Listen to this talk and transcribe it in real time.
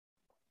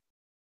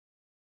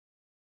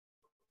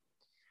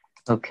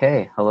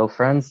Okay, hello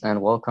friends,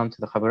 and welcome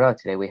to the Chabura.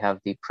 Today we have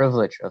the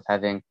privilege of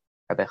having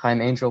Rabbi Hayyim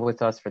Angel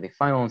with us for the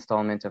final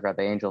installment of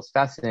Rabbi Angel's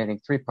fascinating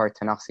three-part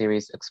Tanakh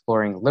series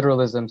exploring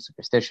literalism,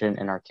 superstition,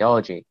 and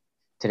archaeology.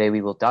 Today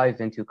we will dive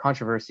into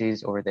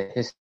controversies over the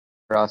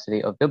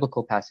historicity of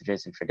biblical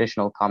passages and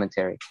traditional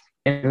commentary.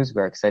 In news,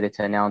 we're excited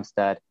to announce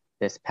that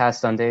this past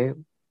Sunday,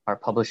 our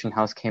publishing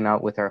house came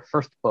out with our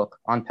first book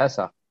on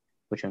Pesach,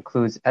 which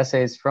includes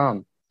essays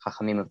from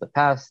Chachamim of the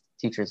past,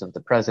 teachers of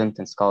the present,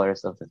 and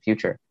scholars of the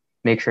future.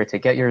 Make sure to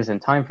get yours in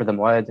time for the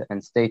Moed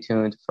and stay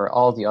tuned for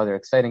all the other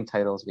exciting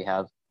titles we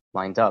have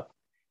lined up.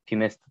 If you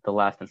missed the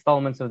last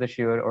installments of the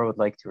shiur or would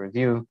like to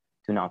review,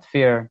 do not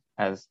fear,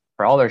 as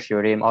for all our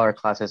shiurim, all our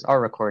classes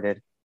are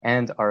recorded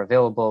and are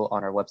available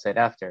on our website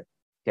after. If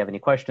you have any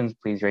questions,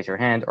 please raise your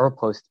hand or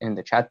post in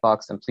the chat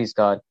box, and please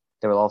God,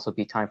 there will also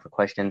be time for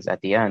questions at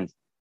the end.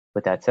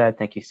 With that said,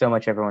 thank you so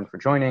much everyone for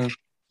joining,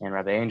 and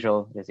Rabbi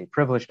Angel, it is a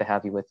privilege to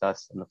have you with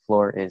us, and the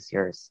floor is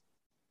yours.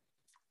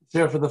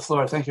 Here for the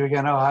floor. Thank you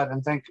again, Ohad,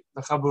 and thank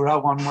the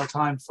Chabura one more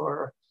time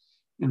for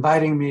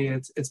inviting me.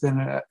 It's been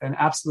an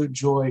absolute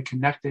joy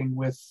connecting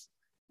with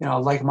a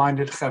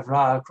like-minded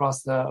chevra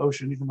across the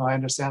ocean, even though I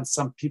understand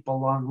some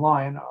people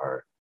online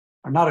are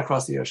not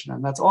across the ocean,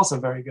 and that's also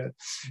very good.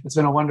 It's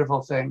been a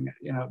wonderful thing,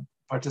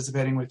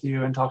 participating with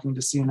you and talking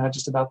to Sina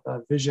just about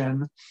the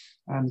vision.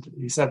 And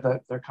he said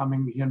that they're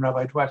coming, he and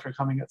Rabbi Dweck are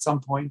coming at some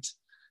point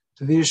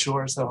to these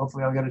shores, so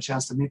hopefully I'll get a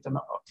chance to meet them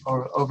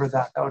over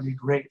that. That would be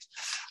great.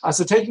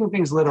 So taking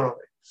things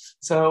literally.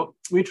 So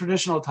we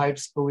traditional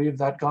types believe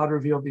that God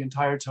revealed the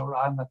entire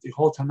Torah and that the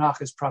whole Tanakh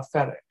is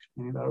prophetic,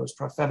 meaning that it was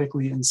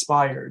prophetically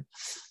inspired.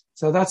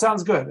 So that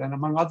sounds good. And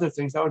among other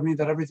things, that would mean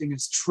that everything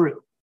is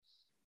true.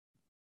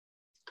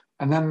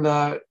 And then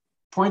the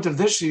point of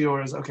this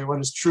shiur is, okay,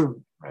 what is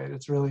true, right?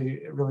 It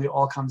really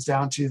all comes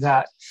down to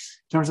that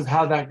in terms of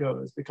how that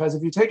goes. Because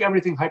if you take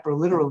everything hyper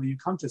literally, you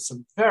come to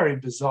some very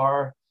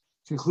bizarre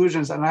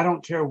conclusions, and I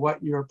don't care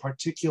what your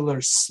particular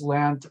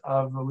slant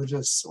of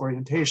religious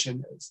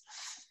orientation is,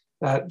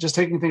 that just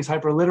taking things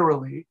hyper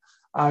literally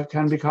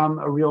can become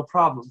a real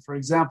problem. For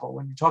example,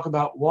 when you talk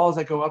about walls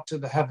that go up to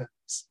the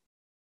heavens,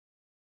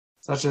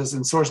 such as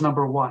in source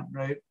number 1,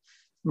 right?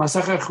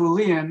 Masechet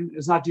Chulin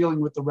is not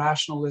dealing with the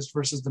rationalist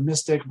versus the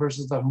mystic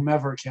versus the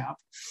whomever camp.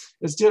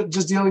 It's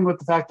just dealing with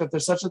the fact that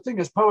there's such a thing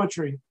as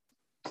poetry.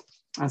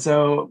 And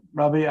so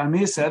Rabbi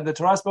Ami said, the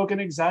Torah spoke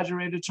in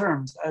exaggerated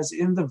terms, as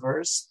in the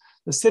verse,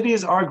 the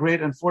cities are great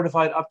and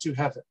fortified up to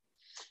heaven.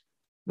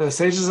 The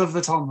sages of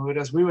the Talmud,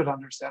 as we would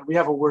understand, we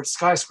have a word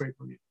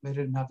skyscraper. They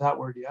didn't have that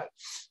word yet.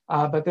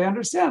 But they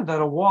understand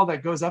that a wall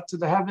that goes up to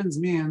the heavens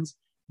means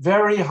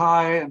very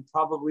high and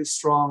probably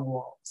strong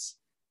walls.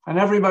 And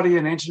everybody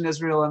in ancient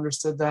Israel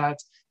understood that.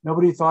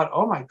 Nobody thought,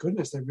 oh my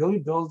goodness, they really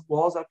build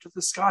walls up to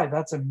the sky.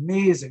 That's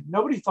amazing.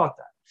 Nobody thought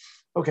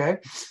that. Okay,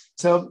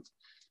 so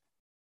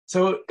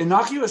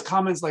innocuous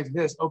comments like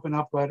this open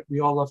up what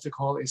we all love to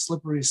call a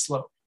slippery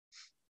slope.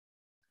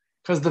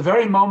 Because the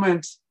very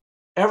moment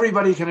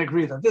everybody can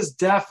agree that this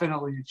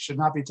definitely should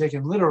not be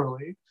taken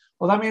literally,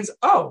 well, that means,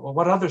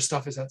 what other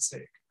stuff is at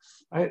stake?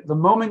 Right? The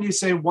moment you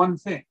say one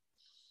thing,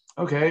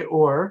 okay,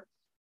 or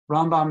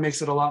Rambam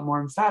makes it a lot more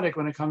emphatic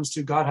when it comes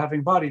to God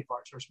having body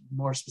parts, or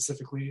more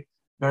specifically,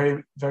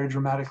 very, very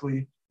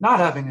dramatically, not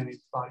having any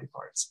body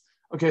parts.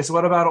 Okay, so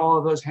what about all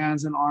of those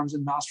hands and arms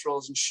and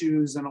nostrils and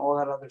shoes and all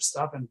that other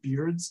stuff and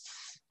beards?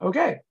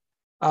 Okay.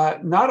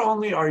 Not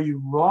only are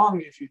you wrong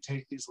if you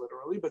take these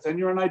literally, but then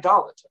you're an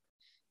idolater.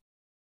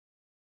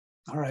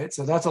 All right,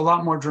 so that's a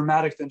lot more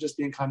dramatic than just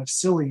being kind of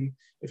silly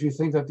if you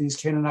think that these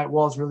Canaanite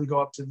walls really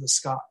go up to the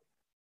sky.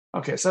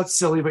 Okay, so that's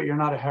silly, but you're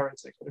not a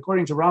heretic. But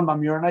according to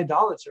Rambam, you're an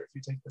idolater if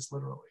you take this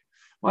literally.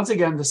 Once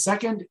again, the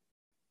second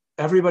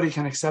everybody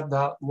can accept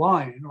that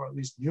line, or at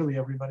least nearly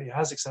everybody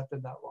has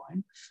accepted that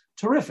line,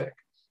 terrific.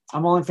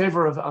 I'm all in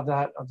favor of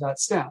that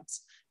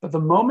stance. But the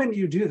moment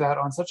you do that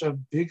on such a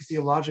big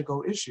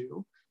theological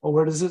issue, well,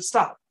 where does it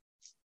stop?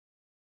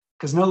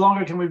 Because no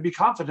longer can we be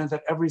confident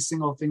that every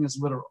single thing is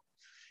literal.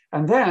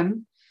 And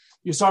then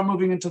you start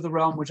moving into the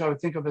realm which I would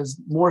think of as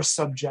more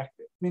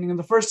subjective. Meaning in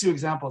the first two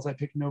examples, I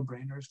pick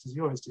no-brainers because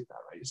you always do that,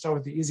 right? You start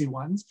with the easy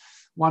ones,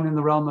 one in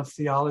the realm of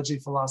theology,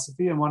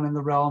 philosophy, and one in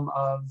the realm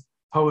of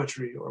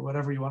poetry or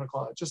whatever you want to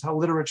call it, just how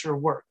literature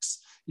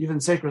works,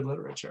 even sacred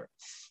literature.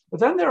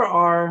 But then there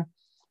are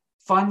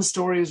fun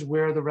stories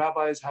where the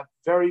rabbis have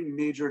very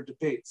major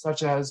debates,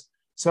 such as,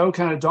 so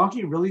can a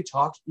donkey really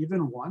talk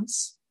even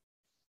once?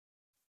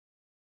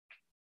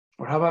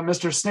 Or how about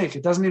Mr. Snake?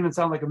 It doesn't even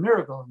sound like a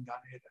miracle in Gan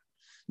Eden.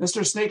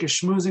 Mr. Snake is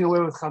schmoozing away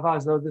with Chava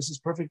as though this is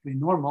perfectly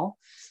normal.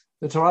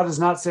 The Torah does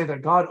not say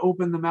that God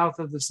opened the mouth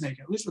of the snake,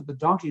 at least with the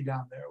donkey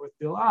down there. With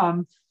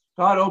Bil'am,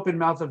 God opened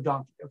mouth of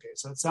donkey. Okay,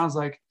 so it sounds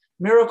like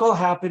miracle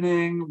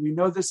happening. We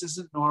know this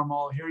isn't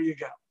normal. Here you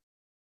go.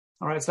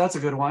 All right, so that's a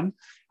good one.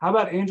 How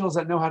about angels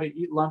that know how to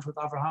eat lunch with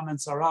Abraham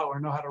and Sarah or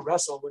know how to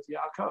wrestle with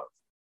Yaakov?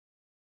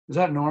 Is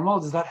that normal?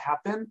 Does that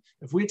happen?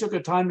 If we took a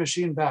time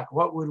machine back,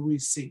 what would we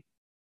see?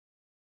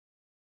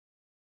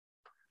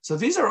 So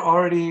these are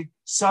already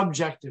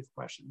subjective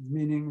questions,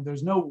 meaning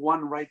there's no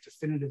one right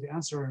definitive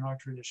answer in our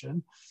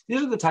tradition.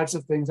 These are the types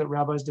of things that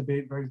rabbis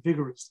debate very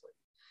vigorously.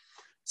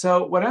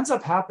 So what ends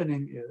up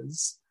happening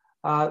is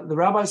the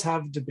rabbis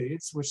have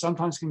debates which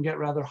sometimes can get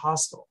rather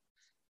hostile,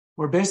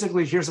 where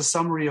basically here's a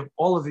summary of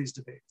all of these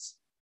debates.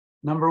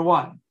 Number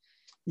one,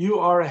 you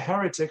are a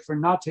heretic for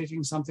not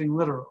taking something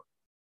literally.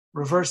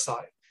 Reverse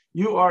side,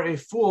 you are a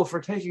fool for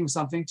taking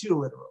something too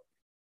literally.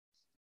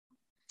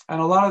 And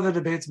a lot of the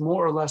debates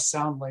more or less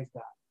sound like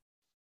that.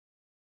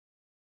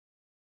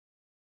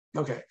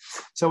 Okay,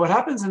 so what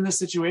happens in this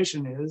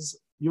situation is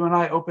you and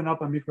I open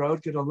up a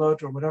Mikraot, get a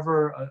lot, or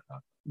whatever,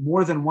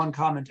 more than one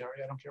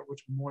commentary. I don't care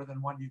which more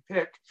than one you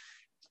pick.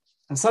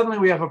 And suddenly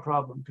we have a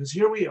problem, because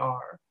here we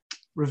are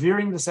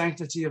revering the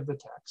sanctity of the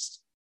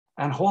text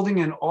and holding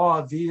in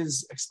awe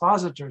these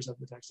expositors of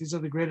the text. These are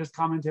the greatest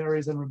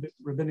commentaries and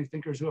rabbinic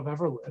thinkers who have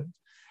ever lived.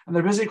 And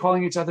they're busy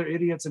calling each other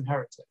idiots and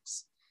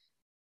heretics.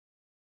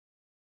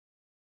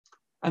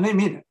 And they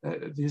mean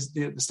it.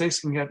 The stakes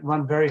can get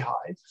run very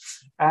high.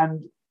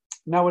 And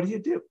now what do you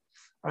do?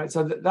 All right,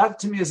 so that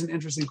to me is an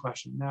interesting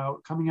question. Now,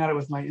 coming at it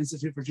with my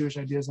Institute for Jewish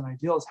Ideas and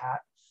Ideals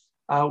hat,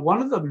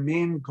 one of the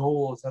main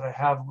goals that I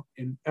have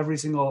in every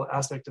single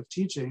aspect of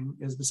teaching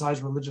is,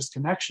 besides religious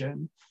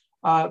connection,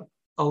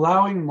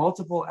 allowing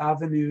multiple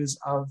avenues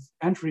of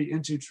entry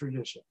into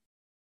tradition,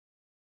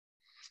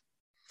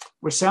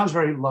 which sounds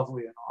very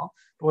lovely and all,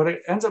 but what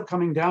it ends up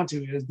coming down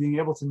to is being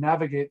able to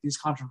navigate these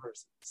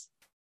controversies.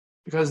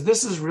 Because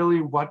this is really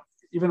what,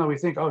 even though we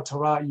think, oh,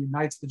 Torah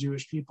unites the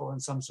Jewish people in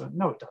some sort,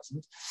 no, it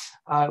doesn't.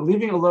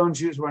 Leaving alone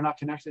Jews who are not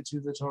connected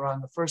to the Torah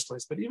in the first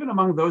place. But even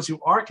among those who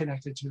are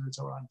connected to the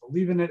Torah and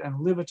believe in it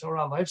and live a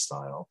Torah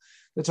lifestyle,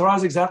 the Torah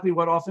is exactly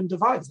what often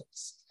divides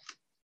us.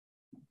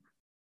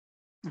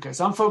 Okay,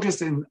 so I'm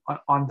focused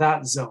on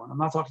that zone. I'm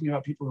not talking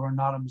about people who are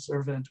not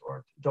observant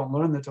or don't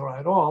learn the Torah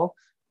at all.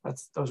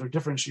 Those are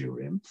different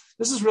shiurim.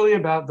 This is really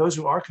about those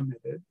who are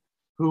committed,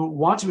 who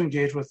want to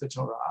engage with the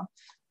Torah,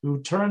 who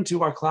turn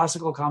to our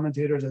classical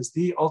commentators as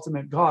the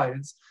ultimate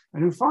guides,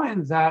 and who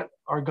find that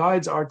our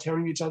guides are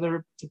tearing each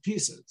other to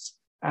pieces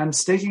and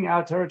staking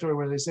out territory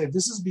where they say,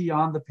 this is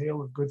beyond the pale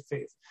of good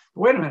faith.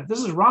 But wait a minute, this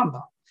is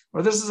Rambam,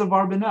 or this is a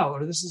Barbanel,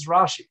 or this is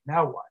Rashi,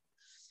 now what?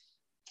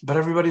 But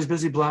everybody's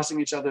busy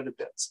blasting each other to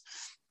bits.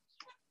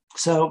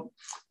 So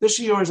this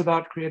shiur is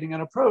about creating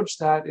an approach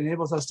that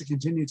enables us to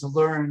continue to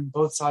learn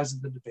both sides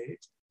of the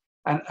debate,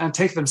 and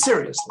take them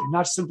seriously,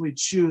 not simply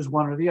choose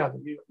one or the other.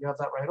 You have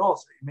that right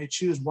also. You may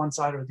choose one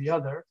side or the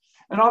other.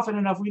 And often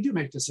enough, we do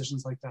make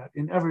decisions like that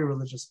in every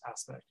religious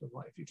aspect of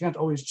life. You can't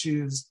always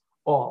choose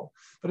all.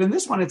 But in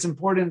this one, it's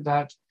important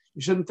that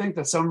you shouldn't think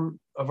that some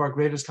of our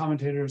greatest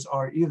commentators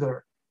are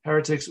either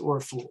heretics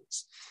or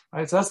fools.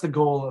 Right? So that's the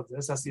goal of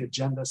this. That's the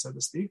agenda, so to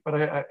speak. But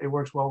it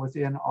works well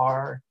within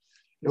our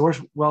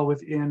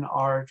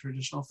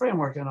traditional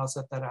framework, and I'll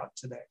set that out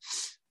today.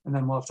 And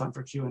then we'll have time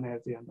for Q&A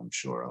at the end, I'm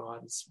sure.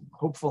 This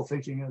hopeful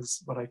thinking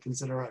is what I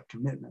consider a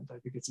commitment. I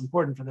think it's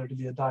important for there to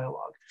be a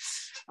dialogue.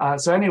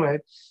 So anyway,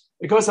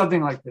 it goes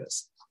something like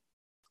this.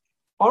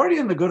 Already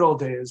in the good old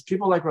days,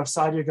 people like Rav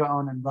Sadia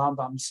Gaon and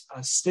Rambam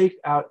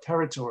staked out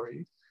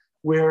territory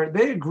where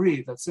they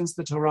agree that since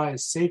the Torah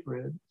is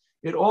sacred,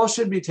 it all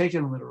should be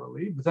taken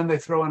literally, but then they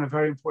throw in a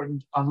very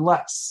important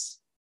unless.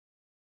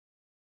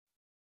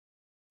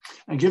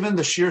 And given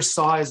the sheer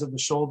size of the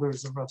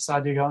shoulders of Rav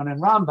Sadia Gaon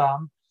and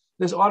Rambam,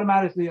 this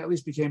automatically at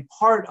least became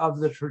part of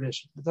the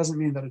tradition. It doesn't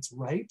mean that it's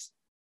right. It's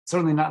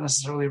certainly not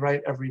necessarily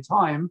right every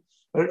time,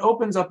 but it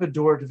opens up a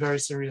door to very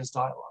serious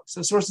dialogue.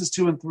 So sources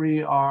 2 and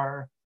 3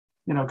 are,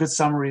 good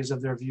summaries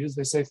of their views.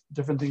 They say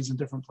different things in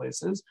different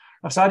places.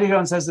 Rav Sadia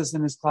Gaon says this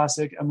in his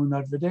classic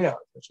Emunot V'Deot,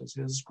 which is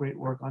his great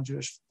work on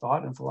Jewish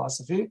thought and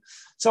philosophy.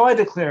 So I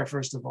declare,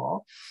 first of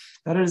all,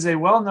 that it is a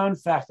well-known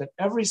fact that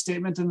every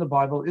statement in the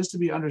Bible is to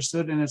be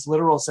understood in its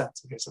literal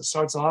sense. Okay, so it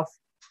starts off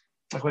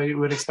like what you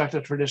would expect a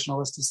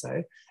traditionalist to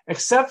say,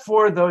 except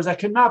for those that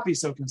cannot be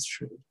so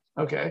construed.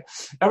 Okay,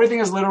 everything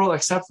is literal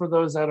except for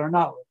those that are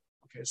not literal.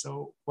 Okay,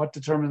 so what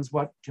determines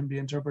what can be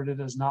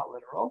interpreted as not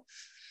literal?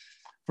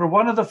 For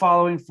one of the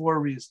following 4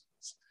 reasons.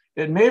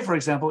 It may, for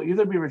example,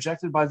 either be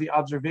rejected by the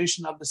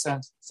observation of the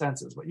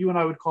senses, what you and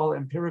I would call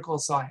empirical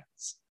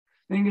science.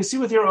 And you can see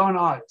with your own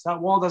eyes, that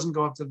wall doesn't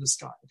go up to the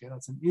sky. Okay,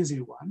 that's an easy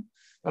one.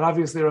 But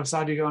obviously, Rav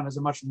Sadia Gaon has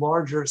a much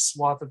larger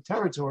swath of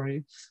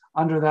territory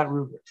under that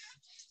rubric,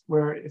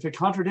 where if it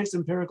contradicts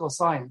empirical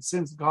science,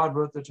 since God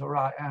wrote the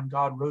Torah and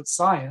God wrote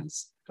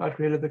science, God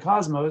created the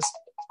cosmos,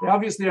 they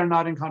obviously are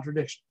not in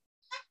contradiction.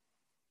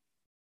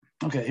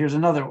 Okay, here's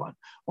another one.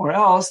 Or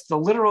else the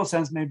literal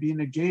sense may be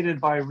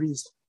negated by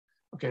reason.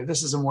 Okay,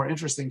 this is a more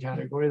interesting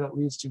category that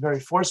leads to very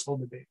forceful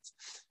debates.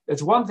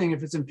 It's one thing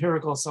if it's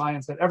empirical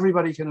science that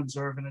everybody can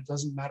observe and it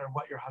doesn't matter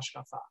what your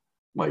hashkafa,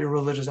 what your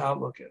religious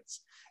outlook is.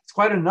 It's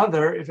quite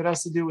another if it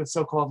has to do with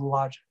so-called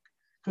logic.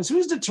 Because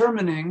who's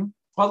determining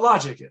what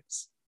logic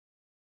is?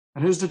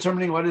 And who's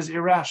determining what is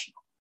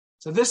irrational?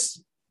 So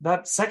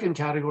that second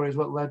category is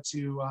what led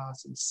to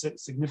some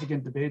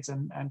significant debates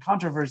and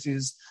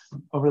controversies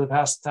over the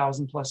past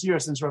 1,000+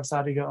 years since Rav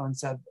Sadia Gaon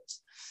said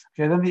this.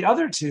 Okay, then the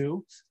other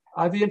two,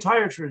 the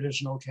entire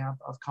traditional camp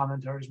of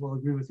commentaries will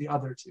agree with the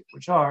other two,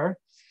 which are,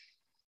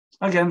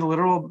 again, the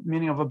literal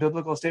meaning of a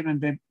biblical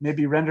statement may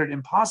be rendered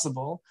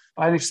impossible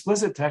by an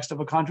explicit text of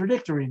a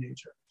contradictory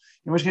nature,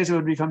 in which case it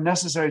would become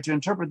necessary to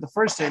interpret the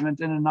first statement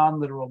in a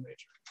non-literal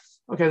nature.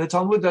 Okay, the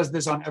Talmud does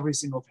this on every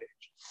single page.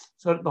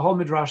 So the whole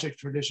Midrashic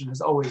tradition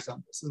has always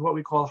done this. This is what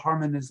we call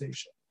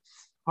harmonization.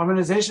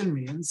 Harmonization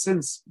means,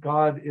 since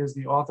God is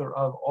the author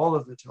of all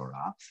of the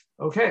Torah,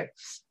 okay,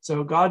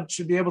 so God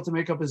should be able to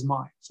make up his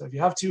mind. So if you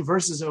have two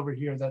verses over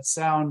here that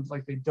sound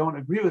like they don't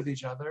agree with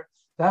each other,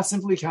 that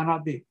simply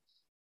cannot be.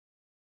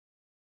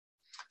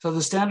 So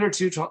the standard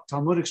two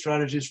Talmudic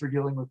strategies for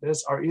dealing with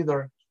this are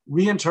either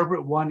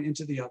reinterpret one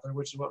into the other,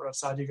 which is what Rav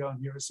Sadia Gaon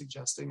here is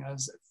suggesting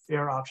as a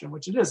fair option,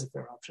 which it is a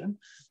fair option.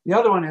 The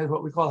other one is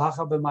what we call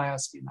hacha b'maya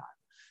askinan,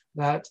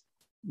 that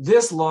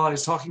this law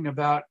is talking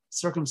about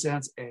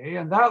circumstance A,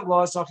 and that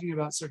law is talking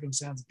about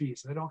circumstance B.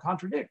 So they don't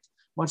contradict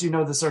once you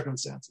know the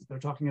circumstances. They're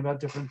talking about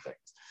different things.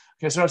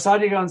 Okay, so Rav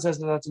Sadia Gaon says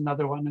that that's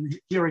another one. And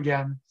here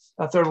again,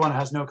 that third one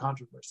has no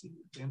controversy.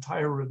 The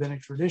entire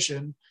rabbinic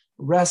tradition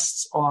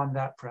rests on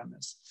that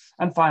premise.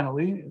 And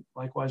finally,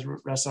 likewise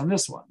rests on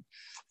this one.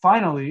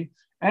 Finally,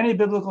 any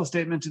biblical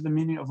statement to the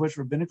meaning of which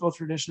rabbinical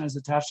tradition has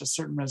attached a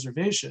certain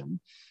reservation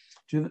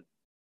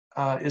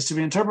is to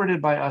be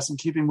interpreted by us in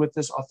keeping with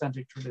this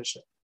authentic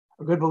tradition.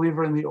 A good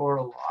believer in the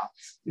oral law,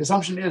 the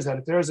assumption is that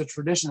if there is a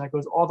tradition that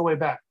goes all the way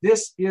back,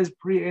 this is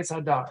pre-Eitz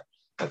Hadar.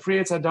 That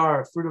pre-Eitz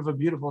Hadar, fruit of a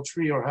beautiful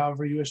tree, or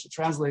however you wish to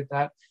translate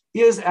that,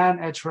 is an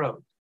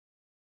etrog.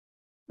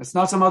 It's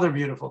not some other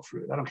beautiful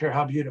fruit. I don't care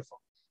how beautiful.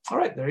 All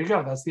right, there you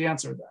go. That's the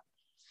answer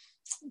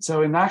then.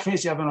 So in that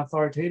case, you have an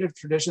authoritative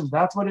tradition.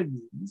 That's what it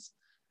means.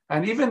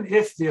 And even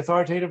if the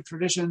authoritative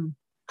tradition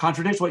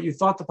contradicts what you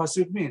thought the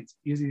pasuk means,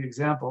 easy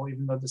example,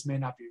 even though this may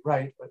not be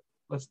right, but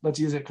let's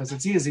use it because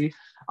it's easy.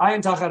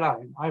 Ayin tachat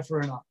ayin, eye for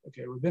an eye.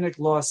 Okay, rabbinic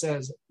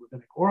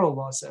oral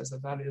law says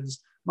that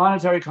is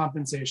monetary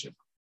compensation.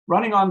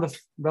 Running on the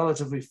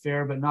relatively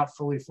fair but not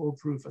fully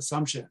foolproof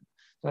assumption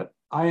that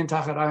ayin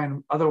tachat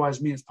ayin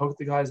otherwise means poke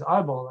the guy's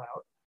eyeball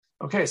out.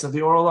 Okay, so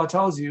the oral law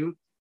tells you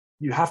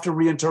have to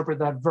reinterpret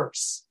that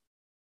verse.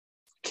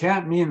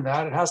 Can't mean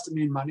that. It has to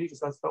mean money because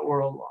that's the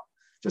oral law.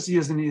 Just to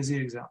use an easy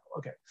example.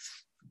 Okay.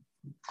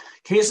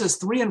 Cases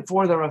 3 and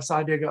 4 that Rav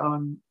Sadia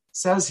Gaon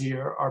says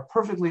here are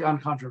perfectly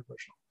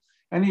uncontroversial.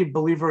 Any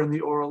believer in the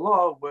oral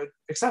law would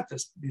accept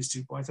these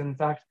 2 points. And in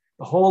fact,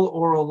 the whole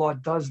oral law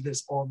does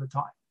this all the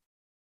time.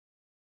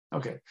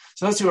 Okay,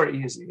 so those two are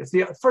easy. It's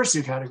the first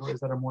two categories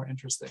that are more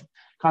interesting.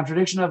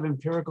 Contradiction of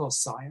empirical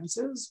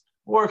sciences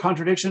or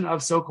contradiction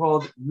of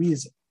so-called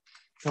reason.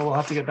 So we'll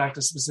have to get back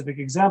to specific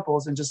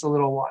examples in just a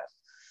little while.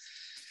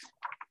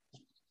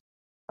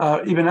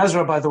 Ibn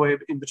Ezra, by the way,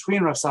 in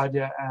between Rav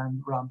Sadia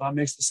and Rambam,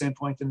 makes the same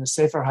point in the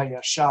Sefer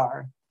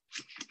HaYashar.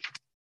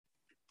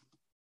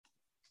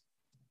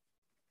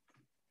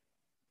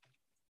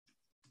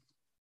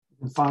 You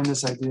can find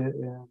this idea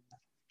in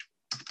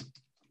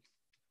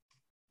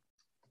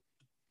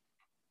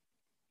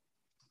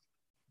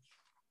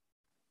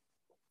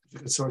a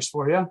good source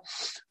for you.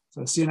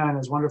 So Sinai in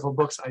his wonderful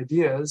books,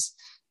 Ideas,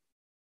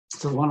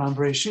 so the one on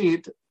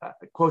Breshit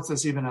quotes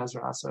this Ibn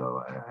Ezra.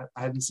 So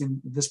I hadn't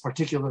seen this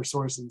particular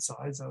source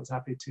inside, so I was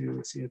happy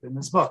to see it in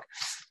this book.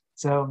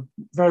 So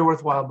very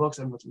worthwhile books,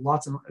 and with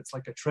it's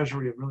like a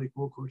treasury of really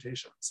cool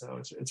quotations. So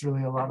it's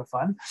really a lot of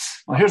fun.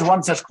 Well, here's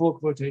one such cool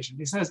quotation.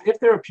 He says, if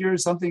there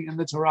appears something in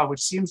the Torah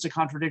which seems to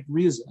contradict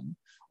reason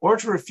or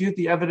to refute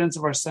the evidence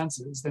of our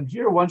senses, then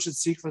here one should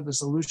seek for the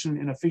solution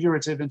in a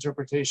figurative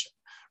interpretation.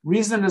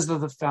 Reason is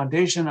the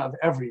foundation of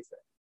everything.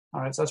 All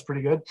right, so that's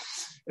pretty good.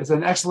 It's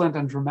an excellent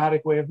and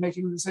dramatic way of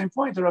making the same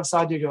point that Rav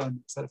Sadia Gaon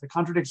makes, that if it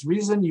contradicts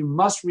reason, you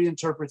must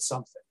reinterpret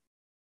something.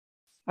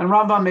 And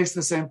Rambam makes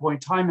the same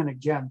point time and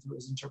again through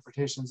his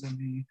interpretations in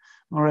the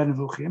Moreh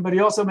Nevuchim, but he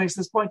also makes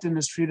this point in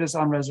his treatise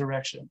on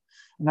resurrection,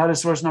 and that is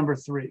source number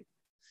 3.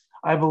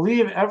 I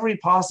believe every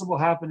possible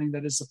happening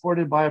that is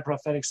supported by a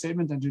prophetic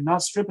statement and do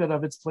not strip it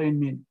of its plain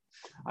meaning.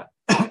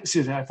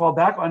 I fall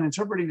back on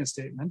interpreting a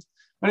statement.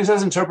 When he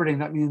says interpreting,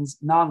 that means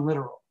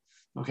non-literal.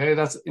 Okay,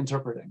 that's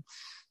interpreting.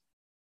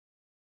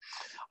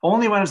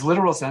 Only when its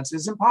literal sense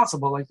is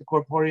impossible, like the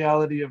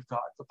corporeality of God.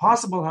 The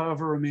possible,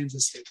 however, remains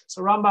a statement.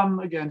 So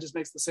Rambam, again, just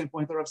makes the same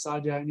point that Rav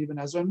Sadia and even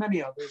Ezra and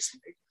many others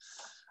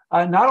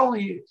make. Not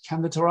only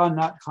can the Torah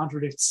not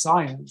contradict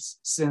science,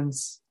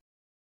 since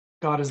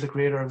God is the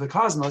creator of the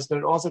cosmos, but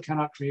it also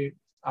cannot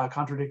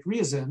contradict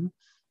reason,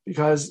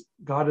 because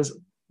God is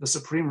the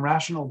supreme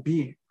rational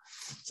being.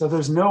 So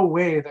there's no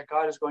way that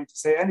God is going to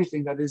say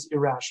anything that is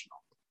irrational.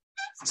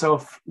 So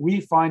if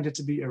we find it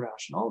to be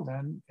irrational,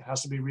 then it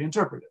has to be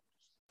reinterpreted.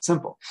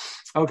 Simple.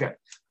 Okay.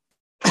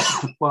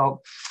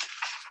 Well,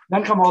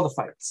 then come all the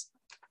fights.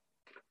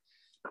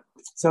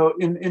 So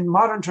in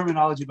modern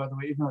terminology, by the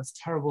way, even though it's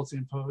terrible to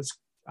impose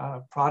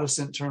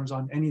Protestant terms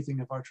on anything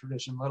of our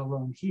tradition, let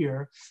alone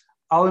here,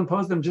 I'll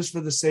impose them just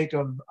for the sake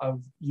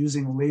of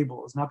using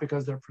labels, not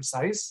because they're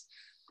precise,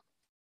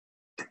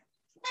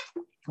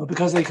 but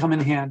because they come in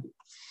handy.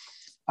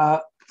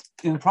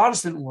 in the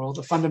Protestant world,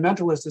 a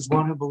fundamentalist is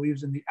one who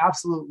believes in the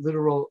absolute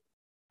literal,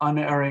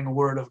 unerring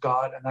word of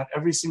God, and that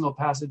every single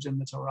passage in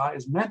the Torah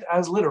is meant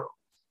as literal.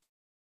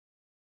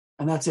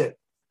 And that's it.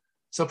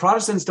 So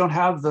Protestants don't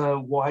have the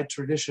wide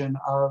tradition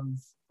of,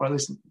 or at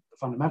least the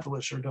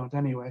fundamentalists sure don't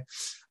anyway,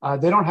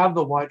 they don't have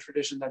the wide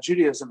tradition that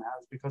Judaism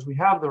has, because we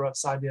have the Rav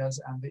Sadias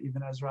and the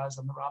Ibn Ezras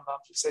and the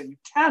Rambams who say you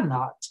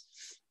cannot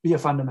be a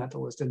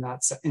fundamentalist in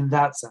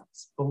that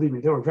sense. Believe me,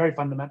 they were very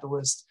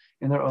fundamentalist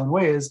in their own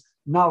ways,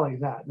 not like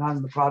that, not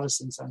in the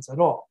Protestant sense at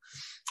all,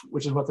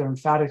 which is what they're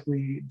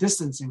emphatically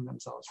distancing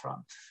themselves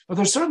from. But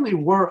there certainly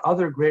were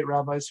other great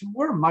rabbis who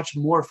were much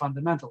more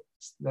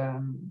fundamentalist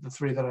than the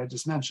three that I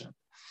just mentioned.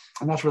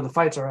 And that's where the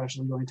fights are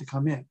actually going to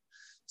come in.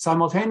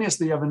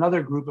 Simultaneously, you have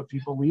another group of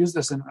people. We use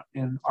this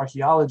in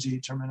archaeology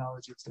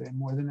terminology today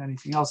more than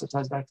anything else. It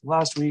ties back to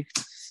last week,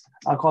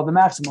 called the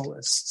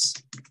maximalists.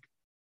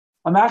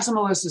 A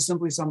maximalist is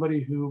simply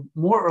somebody who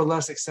more or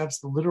less accepts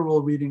the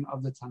literal reading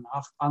of the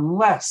Tanakh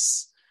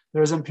unless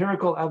there is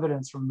empirical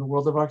evidence from the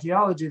world of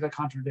archaeology that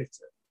contradicts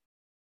it.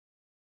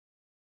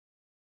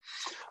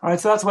 All right,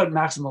 so that's what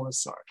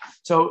maximalists are.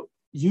 So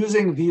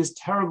using these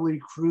terribly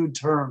crude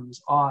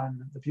terms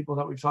on the people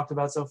that we've talked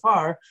about so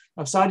far,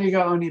 Rav Saadia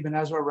Gaon, Ibn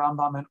Ezra,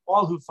 Rambam, and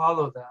all who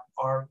follow them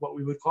are what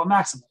we would call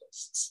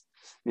maximalists.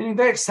 Meaning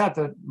they accept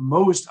that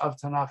most of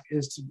Tanakh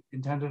is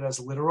intended as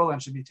literal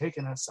and should be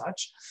taken as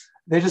such.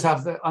 They just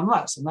have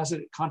unless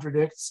it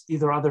contradicts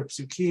either other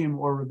psukim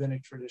or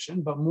rabbinic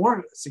tradition, but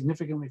more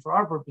significantly for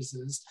our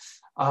purposes,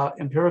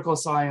 empirical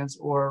science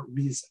or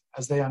reason,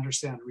 as they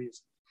understand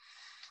reason.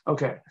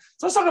 Okay,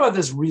 so let's talk about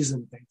this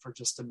reason thing for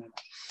just a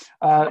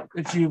minute.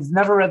 If you've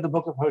never read the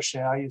book of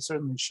Hosea, you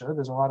certainly should.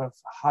 There's a lot of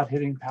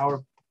hot-hitting,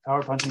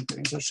 power-punching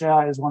things.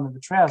 Hosea is one of the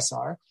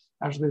Treasar,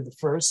 actually the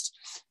first.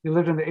 He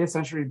lived in the 8th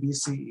century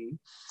BCE.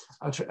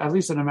 At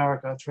least in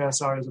America,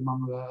 Treasar is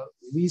among the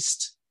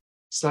least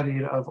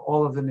studied of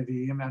all of the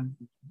Nevi'im and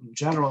in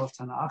general of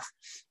Tanakh.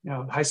 You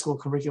know, high school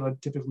curricula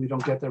typically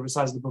don't get there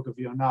besides the book of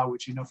Yonah,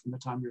 which you know from the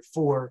time you're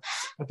 4,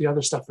 but the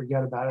other stuff,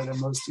 forget about it.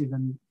 And most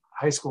even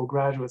high school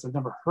graduates have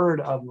never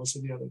heard of most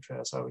of the other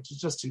Treasar, which is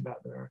just too bad.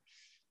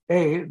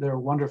 They're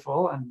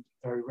wonderful and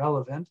very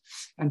relevant,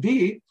 and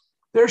B,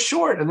 they're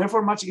short and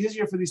therefore much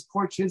easier for these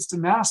poor kids to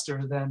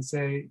master than,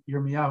 say,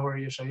 Yirmiyahu or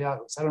Yeshayahu.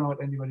 So I don't know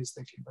what anybody's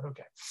thinking, but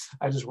okay,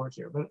 I just work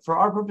here. But for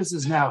our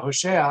purposes now,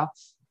 Hosea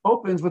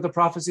opens with a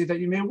prophecy that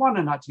you may want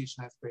to not teach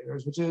 9th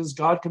graders, which is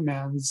God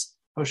commands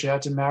Hosea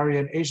to marry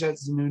an Eshet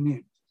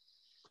Zenunim,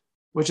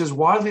 which is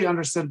widely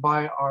understood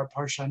by our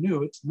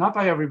Parshanut, not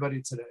by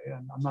everybody today,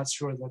 and I'm not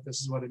sure that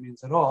this is what it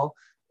means at all,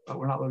 but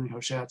we're not learning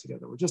Hosea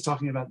together. We're just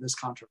talking about this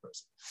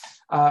controversy.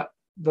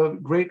 The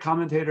great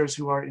commentators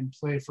who are in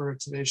play for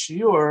today's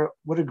shiur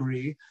would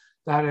agree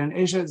that an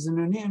Eshet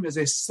Zenunim is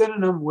a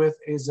synonym with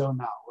a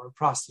zonah, or a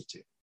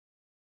prostitute.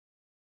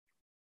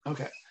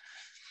 Okay.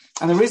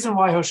 And the reason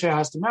why Hosea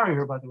has to marry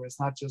her, by the way, it's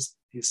not just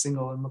he's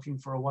single and looking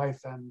for a wife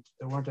and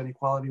there weren't any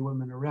quality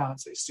women around,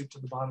 so he stooped to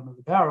the bottom of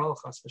the barrel,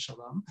 chas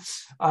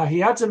v'shalom. He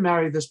had to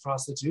marry this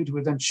prostitute who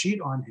would then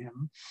cheat on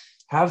him,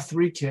 have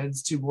 3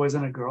 kids, 2 boys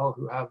and a girl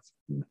who have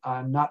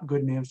not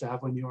good names to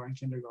have when you are in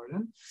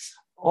kindergarten,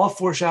 all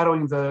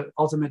foreshadowing the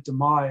ultimate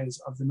demise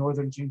of the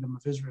northern kingdom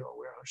of Israel,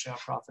 where Hosea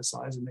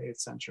prophesies in the 8th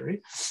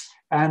century.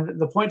 And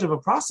the point of a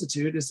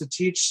prostitute is to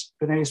teach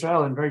Bnei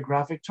Israel in very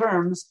graphic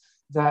terms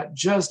that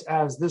just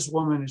as this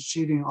woman is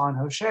cheating on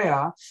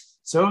Hosea,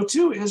 so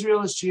too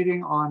Israel is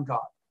cheating on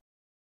God,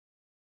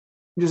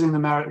 using the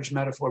marriage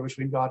metaphor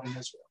between God and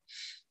Israel.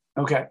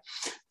 Okay,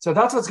 so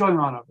that's what's going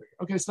on over here.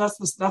 Okay, so that's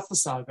the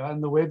saga,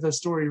 and the way the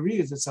story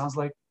reads, it sounds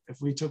like if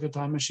we took a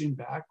time machine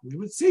back, we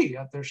would see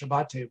at their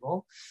Shabbat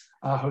table,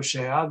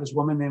 Hosea, this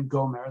woman named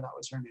Gomer, that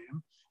was her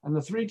name, and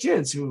the 3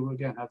 kids who,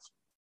 again, have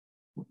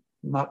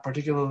not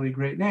particularly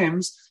great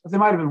names, but they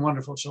might have been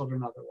wonderful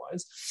children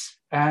otherwise,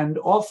 and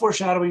all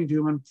foreshadowing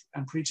doom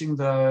and preaching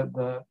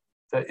the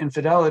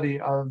infidelity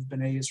of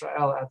Bnei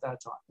Israel at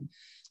that time.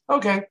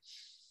 Okay,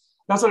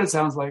 that's what it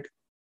sounds like.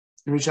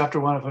 You read chapter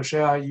 1 of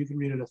Hosea, you can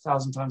read it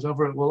 1,000 times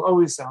over, it will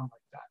always sound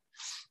like that.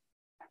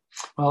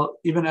 Well,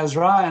 even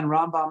Ezra and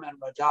Rambam and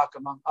Radak,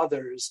 among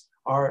others,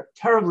 are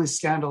terribly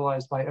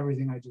scandalized by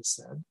everything I just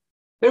said.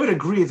 They would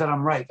agree that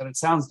I'm right, that it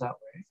sounds that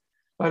way.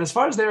 But as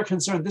far as they are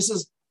concerned, this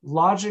is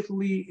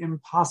logically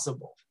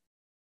impossible.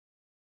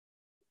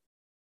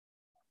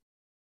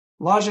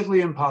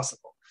 Logically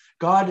impossible.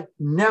 God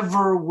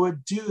never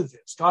would do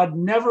this. God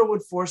never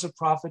would force a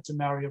prophet to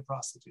marry a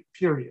prostitute,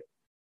 period.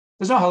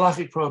 There's no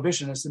halachic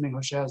prohibition, assuming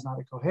Hosea is not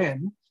a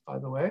Kohen, by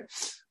the way,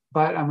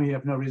 and we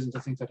have no reason to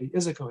think that he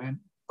is a Kohen,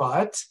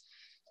 but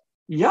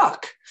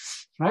yuck,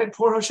 right?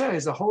 Poor Hosea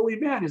is a holy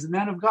man. He's a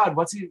man of God.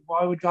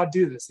 Why would God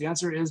do this? The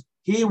answer is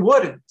he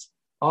wouldn't.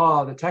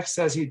 The text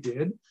says he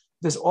did.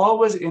 This all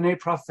was in a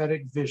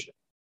prophetic vision,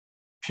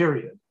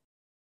 period.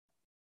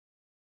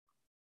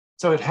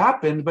 So it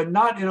happened, but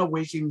not in a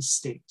waking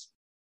state.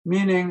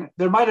 Meaning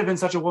there might have been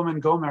such a woman,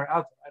 Gomer,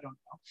 out there. I don't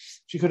know.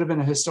 She could have been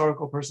a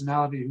historical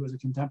personality who was a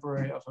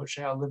contemporary of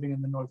Hosea living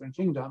in the northern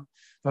kingdom,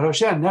 but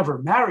Hosea never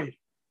married her.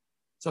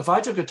 So if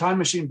I took a time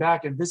machine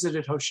back and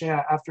visited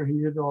Hosea after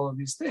he did all of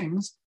these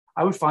things,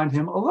 I would find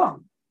him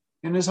alone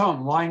in his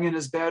home, lying in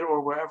his bed or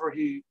wherever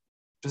he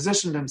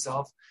positioned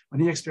himself when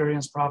he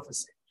experienced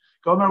prophecy.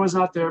 Gomer was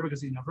not there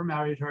because he never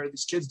married her.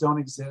 These kids don't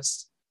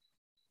exist.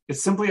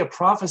 It's simply a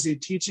prophecy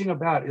teaching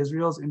about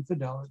Israel's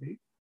infidelity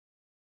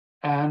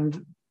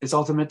and its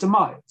ultimate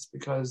demise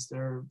because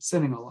they're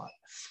sinning a lot.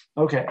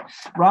 Okay,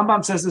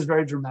 Rambam says this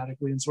very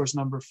dramatically in source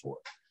number 4.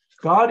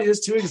 God is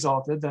too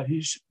exalted that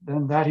he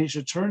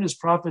should turn his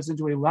prophets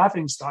into a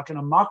laughingstock and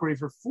a mockery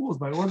for fools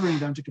by ordering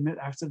them to commit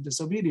acts of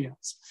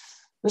disobedience.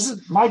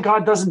 My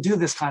God doesn't do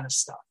this kind of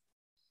stuff.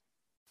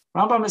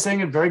 Rambam is saying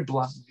it very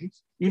bluntly,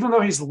 even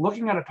though he's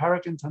looking at a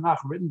parak in Tanakh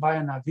written by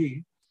a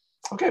Navi.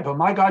 Okay, but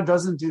my God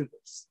doesn't do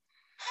this.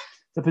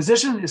 The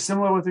position is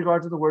similar with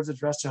regard to the words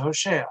addressed to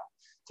Hosea.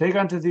 Take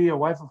unto thee a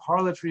wife of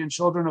harlotry and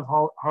children of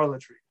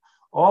harlotry.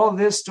 All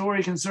this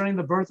story concerning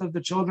the birth of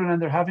the children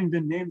and their having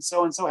been named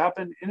so and so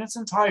happened in its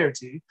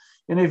entirety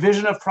in a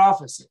vision of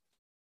prophecy.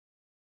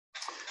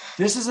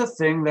 This is a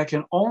thing that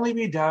can only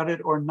be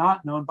doubted or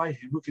not known by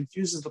him who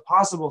confuses the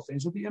possible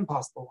things with the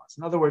impossible ones.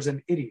 In other words,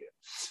 an idiot.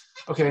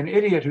 Okay, an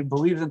idiot who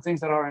believes in things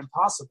that are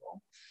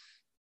impossible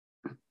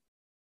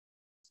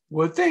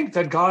would think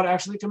that God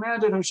actually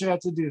commanded Hosea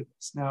to do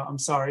this. Now, I'm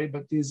sorry,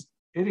 but these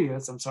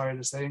idiots, I'm sorry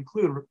to say,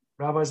 include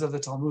rabbis of the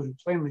Talmud who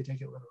plainly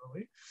take it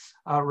literally.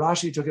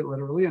 Rashi took it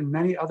literally, and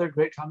many other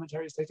great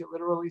commentaries take it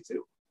literally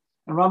too.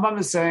 And Rambam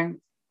is saying,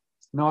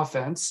 no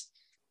offense,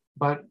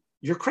 but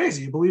you're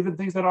crazy. You believe in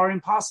things that are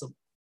impossible.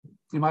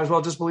 You might as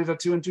well just believe that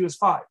 2 and 2 is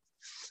 5.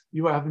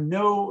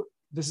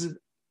 This is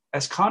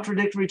as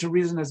contradictory to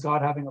reason as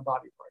God having a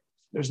body part.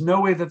 There's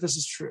no way that this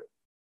is true.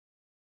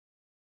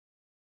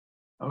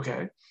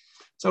 Okay.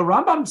 So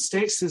Rambam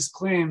stakes his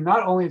claim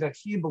not only that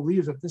he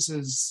believes that this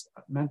is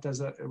meant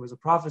it was a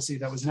prophecy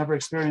that was never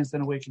experienced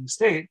in a waking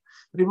state,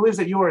 but he believes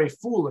that you are a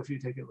fool if you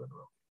take it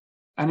literally.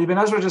 And Ibn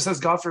Ezra just says,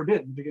 God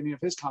forbid, in the beginning of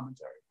his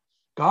commentary.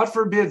 God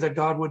forbid that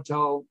God would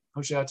tell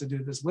Hosea to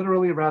do this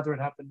literally, rather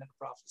it happened in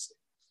a prophecy.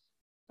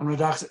 And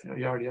Radak,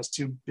 he already has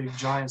 2 big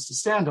giants to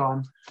stand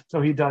on,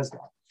 so he does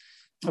that.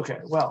 Okay,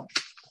 well,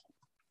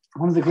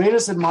 one of the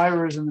greatest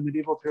admirers in the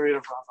medieval period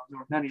of Rambam, there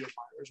were many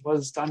admirers,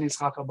 was Dan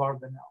Yitzchak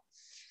Abarbanel.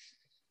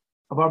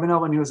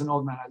 Abarbanel, when he was an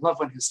old man, I love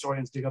when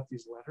historians dig up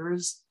these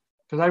letters,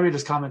 because I read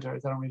his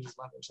commentaries, I don't read his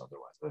letters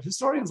otherwise. But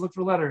historians look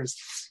for letters.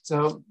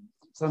 So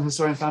some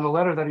historian found a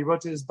letter that he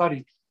wrote to his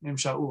buddy named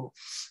Shaul.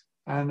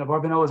 And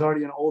Abarbanel was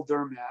already an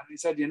older man. He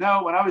said, when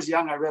I was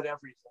young, I read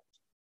everything.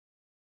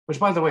 Which,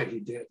 by the way, he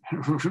did.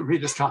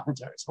 Read his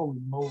commentaries. Holy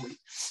moly.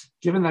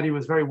 Given that he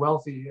was very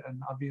wealthy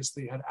and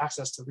obviously had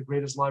access to the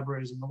greatest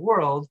libraries in the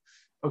world,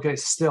 okay,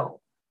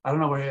 still, I don't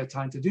know where he had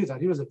time to do that.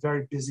 He was a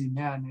very busy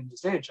man in his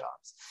day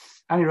jobs.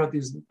 And he wrote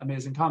these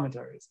amazing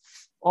commentaries.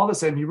 All the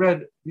same,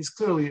 he's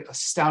clearly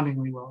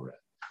astoundingly well read.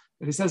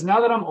 But he says,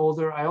 now that I'm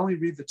older, I only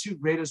read the 2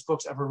 greatest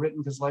books ever written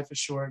because life is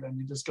short and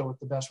you just go with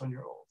the best when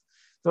you're old.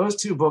 Those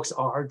 2 books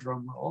are,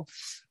 drumroll,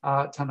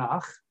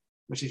 Tanakh,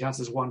 which he counts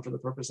as 1 for the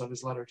purpose of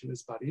his letter to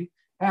his buddy,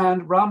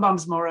 and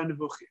Rambam's Moreh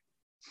Nevuchim.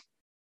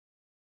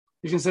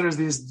 He considers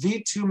these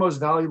the 2 most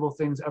valuable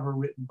things ever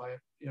written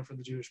for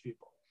the Jewish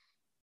people.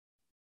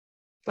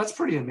 That's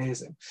pretty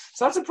amazing.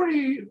 So that's a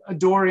pretty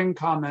adoring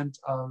comment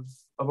of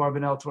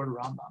Abarbanel toward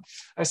Rambam.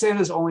 I say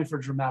this only for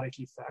dramatic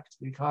effect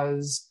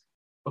because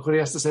look what he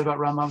has to say about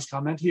Rambam's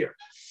comment here.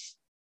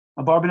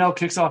 Abarbanel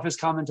kicks off his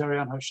commentary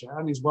on Hosea,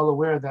 and he's well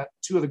aware that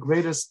 2 of the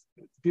greatest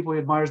people he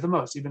admires the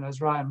most, Ibn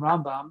Ezra and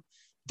Rambam,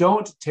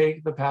 don't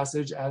take the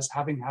passage as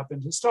having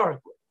happened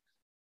historically.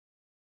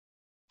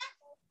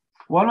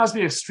 One must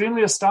be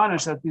extremely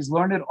astonished that these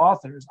learned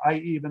authors,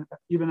 i.e.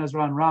 Ibn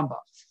Ezra and Rambam,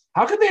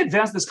 how could they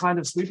advance this kind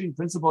of sweeping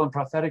principle in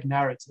prophetic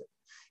narrative?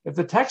 If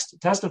the text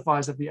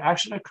testifies that the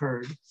action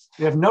occurred,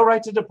 we have no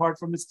right to depart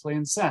from its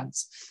plain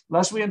sense,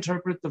 lest we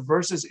interpret the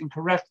verses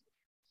incorrectly.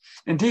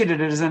 Indeed,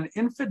 it is an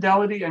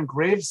infidelity and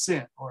grave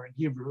sin, or in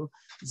Hebrew,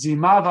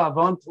 zima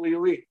va'avon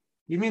plili.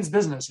 He means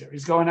business here.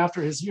 He's going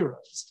after his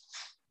heroes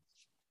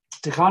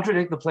to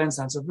contradict the plain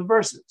sense of the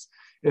verses.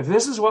 If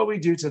this is what we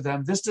do to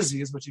them, this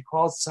disease, which he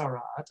calls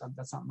sarat,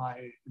 that's not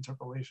my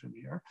interpolation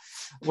here,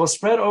 will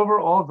spread over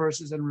all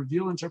verses and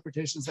reveal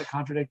interpretations that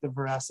contradict the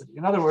veracity.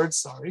 In other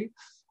words,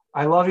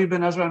 I love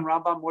Ibn Ezra and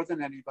Rambam more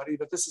than anybody,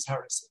 but this is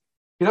heresy.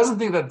 He doesn't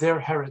think that they're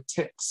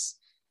heretics,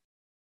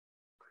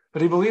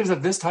 but he believes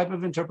that this type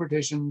of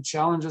interpretation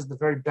challenges the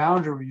very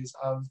boundaries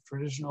of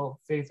traditional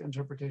faith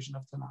interpretation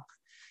of Tanakh.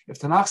 If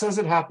Tanakh says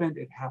it happened,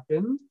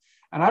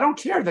 and I don't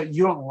care that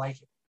you don't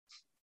like it.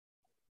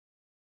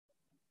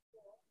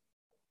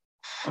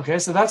 Okay,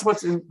 so so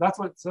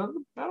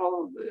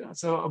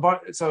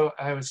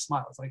I always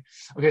smile. It's like,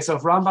 okay, so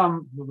if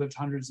Rambam, who lived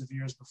hundreds of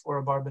years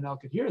before Abarbanel,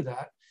 could hear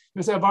that, he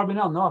would say,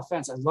 Abarbanel, no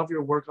offense, I love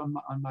your work on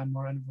my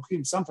Moreh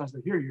Nevuchim. Sometimes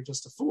they hear you're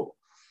just a fool.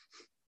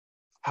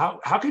 How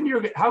can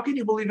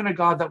you believe in a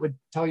God that would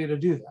tell you to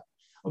do that?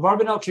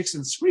 Abarbanel kicks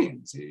and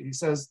screams. He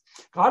says,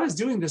 God is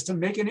doing this to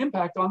make an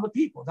impact on the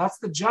people. That's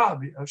the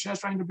job. Hashem is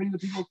trying to bring the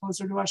people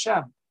closer to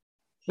Hashem.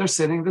 They're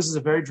sinning. This is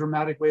a very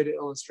dramatic way to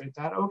illustrate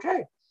that.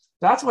 Okay.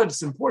 That's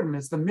what's important.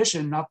 It's the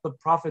mission, not the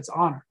prophet's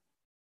honor.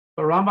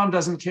 But Rambam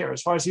doesn't care.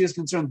 As far as he is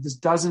concerned, this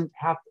doesn't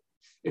happen.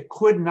 It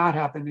could not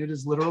happen. It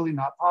is literally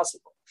not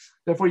possible.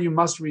 Therefore, you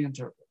must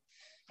reinterpret.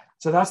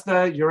 So that's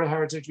the you're a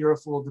heretic, you're a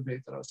fool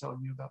debate that I was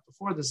telling you about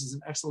before. This is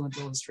an excellent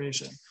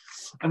illustration.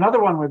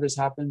 Another one where this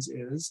happens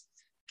is,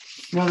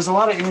 there's a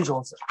lot of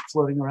angels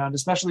floating around,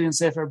 especially in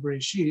Sefer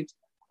Bereshit,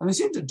 and they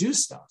seem to do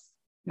stuff.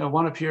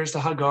 One appears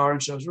to Hagar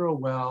and shows her a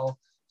well.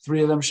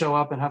 3 of them show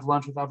up and have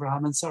lunch with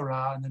Abraham and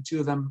Sarah, and then 2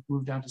 of them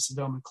move down to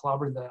Sodom and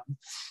clobber them.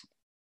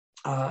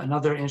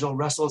 Another angel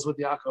wrestles with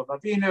Yaakov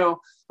Avinu.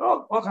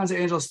 All kinds of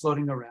angels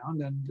floating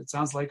around, and it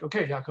sounds like,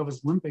 okay, Yaakov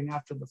is limping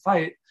after the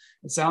fight.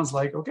 It sounds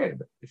like, okay,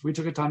 if we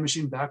took a time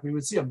machine back, we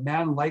would see a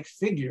man-like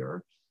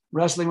figure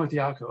wrestling with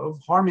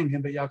Yaakov, harming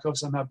him, but Yaakov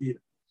somehow beat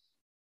him.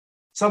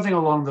 Something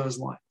along those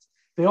lines.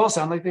 They all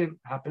sound like they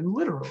happen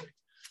literally.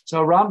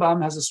 So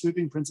Rambam has a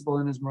sweeping principle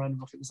in his Moran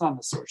book. It's not in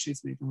the source sheets,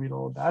 but you can read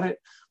all about it.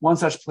 One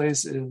such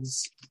place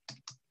is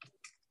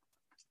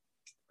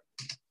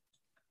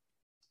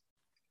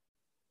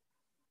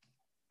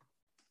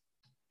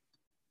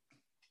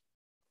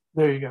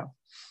there you go.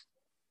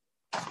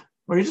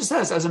 Where he just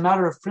says, as a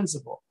matter of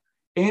principle,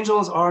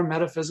 angels are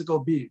metaphysical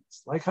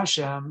beings. Like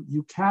Hashem,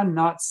 you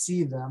cannot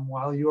see them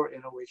while you are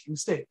in a waking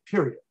state,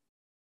 period.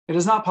 It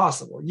is not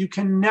possible. You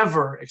can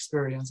never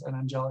experience an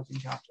angelic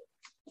encounter,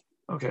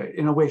 okay,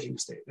 in a waking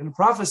state. In a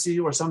prophecy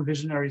or some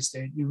visionary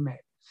state, you may.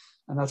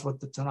 And that's what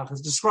the Tanakh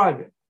is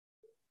describing.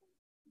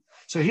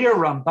 So here,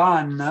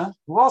 Ramban,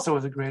 who also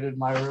is a great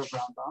admirer of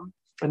Rambam,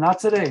 but not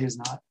today, he's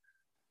not.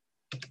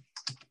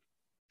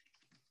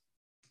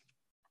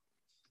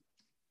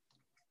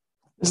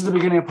 This is the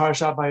beginning of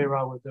Parashat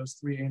Vayera, where those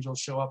 3 angels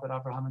show up at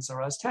Abraham and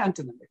Sarah's tent,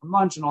 and then make them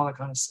lunch and all that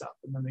kind of stuff.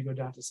 And then they go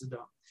down to Sodom.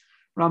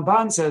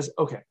 Ramban says,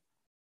 okay,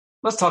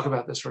 let's talk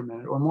about this for a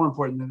minute, or more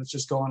importantly, let's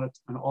just go on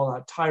an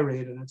all-out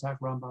tirade and attack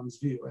Rambam's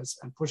view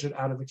and push it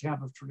out of the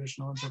camp of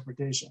traditional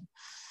interpretation.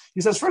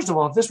 He says, first of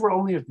all, if this were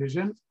only a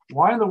vision,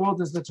 why in the world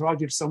does the Torah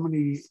give so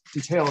many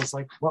details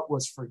like what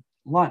was for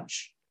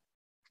lunch?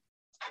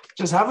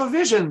 Just have a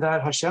vision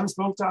that Hashem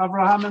spoke to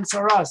Abraham and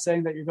Sarah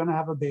saying that you're going to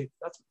have a baby.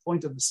 That's the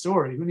point of the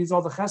story. Who needs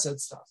all the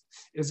chesed stuff?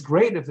 It's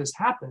great if this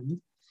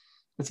happened.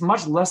 It's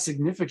much less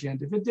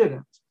significant if it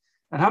didn't.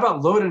 And how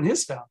about Lot and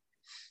his family?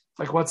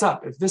 Like, what's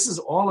up? If this is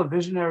all a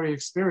visionary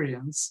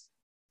experience,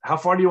 how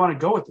far do you want to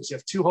go with this? You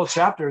have 2 whole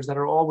chapters that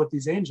are all with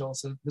these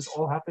angels. So this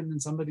all happened in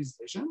somebody's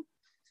vision?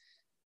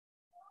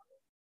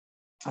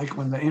 Like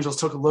when the angels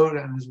took Lot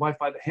and his wife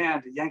by the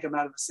hand to yank him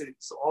out of the city.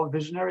 It's all a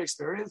visionary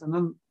experience. And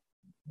then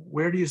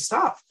where do you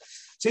stop?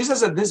 So he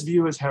says that this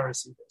view is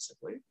heresy,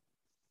 basically.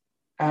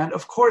 And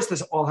of course,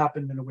 this all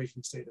happened in a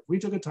waking state. If we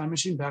took a time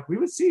machine back, we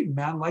would see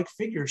man-like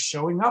figures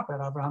showing up at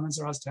Abraham and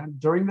Sarah's tent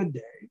during the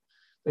day.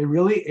 They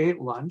really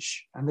ate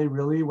lunch, and they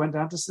really went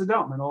down to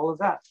Sodom and all of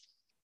that.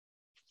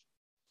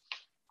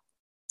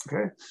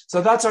 Okay,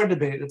 so that's our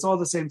debate. It's all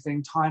the same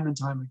thing time and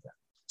time again.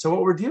 So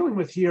what we're dealing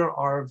with here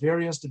are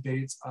various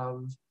debates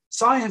of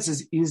science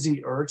is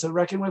easier to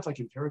reckon with, like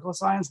empirical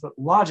science, but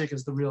logic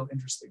is the real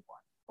interesting one.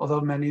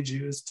 Although many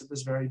Jews to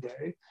this very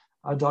day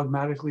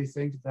dogmatically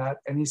think that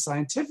any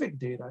scientific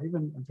data,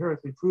 even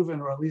empirically proven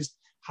or at least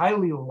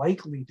highly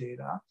likely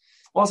data,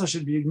 also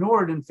should be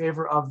ignored in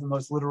favor of the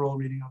most literal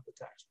reading of the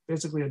text,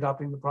 basically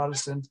adopting the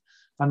Protestant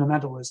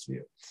fundamentalist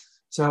view.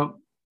 So,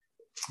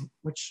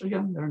 which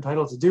again, they're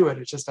entitled to do it.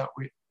 It's just that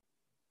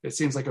it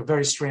seems like a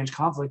very strange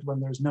conflict when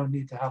there's no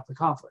need to have the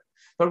conflict.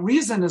 But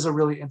reason is a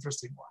really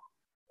interesting one.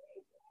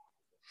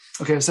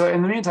 Okay, so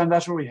in the meantime,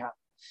 that's where we have.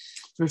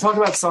 So we've talked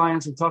about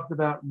science, we've talked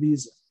about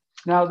reason.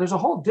 Now, there's a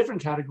whole different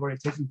category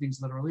of taking things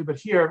literally, but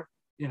here,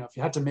 if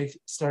you had to make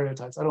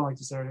stereotypes, I don't like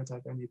to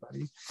stereotype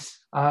anybody.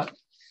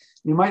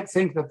 You might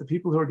think that the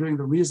people who are doing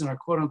the reason are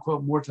quote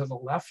unquote more to the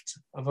left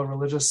of a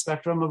religious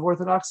spectrum of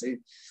orthodoxy.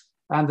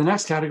 And the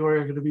next category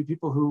are going to be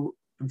people who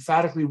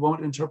emphatically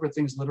won't interpret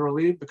things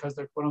literally because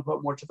they're quote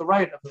unquote more to the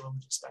right of the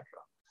religious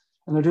spectrum.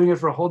 And they're doing it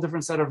for a whole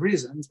different set of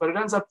reasons, but it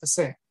ends up the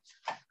same.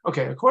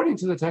 Okay, according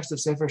to the text of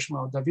Sefer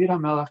Shmuel, David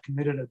HaMelech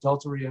committed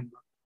adultery and murder,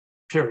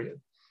 period.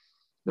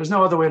 There's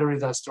no other way to read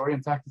that story.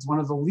 In fact, it's one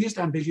of the least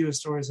ambiguous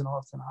stories in all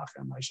of Tanakh,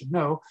 and I should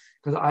know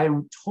because I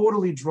am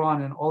totally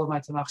drawn in all of my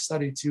Tanakh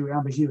study to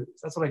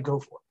ambiguities. That's what I go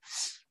for.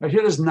 Right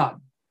here, there's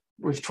none.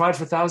 We've tried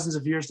for thousands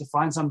of years to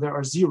find some. There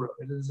are 0.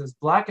 It is as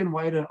black and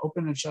white and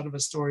open and shut of a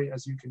story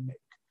as you can make.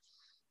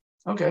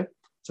 Okay,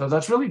 so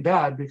that's really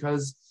bad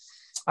because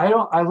I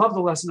love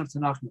the lesson of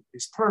Tanakh.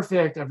 Nobody's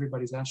perfect.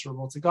 Everybody's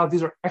answerable to God.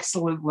 These are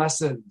excellent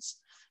lessons.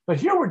 But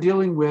here we're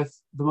dealing with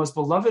the most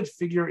beloved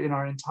figure in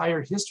our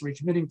entire history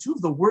committing 2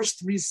 of the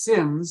worst 3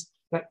 sins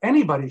that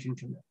anybody can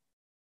commit.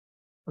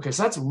 Okay,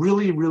 so that's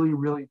really, really,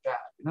 really bad.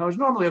 It's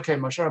normally, okay,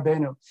 Moshe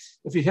Rabbeinu,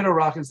 if he hit a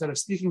rock instead of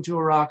speaking to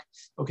a rock,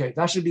 okay,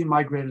 that should be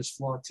my greatest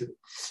flaw too.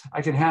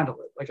 I can handle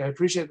it. Like I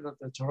appreciate that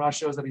the Torah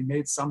shows that he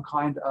made some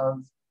kind of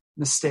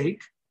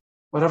mistake,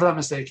 whatever that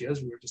mistake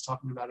is. We were just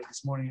talking about it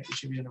this morning at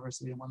Yeshiva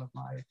University in one of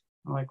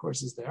my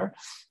courses there.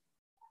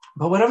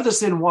 But whatever the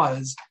sin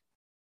was,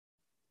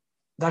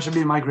 that should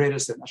be my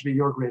greatest sin. That should be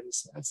your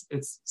greatest sin.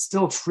 It's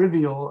still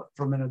trivial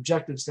from an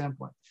objective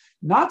standpoint.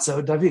 Not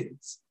so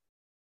David's.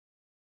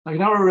 Like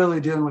now we're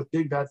really dealing with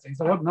big bad things.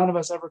 I hope none of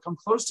us ever come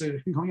close to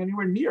going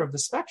anywhere near the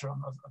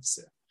spectrum of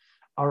sin.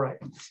 All right,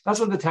 that's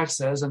what the text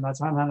says, and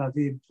that's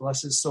Hanavi,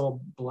 bless his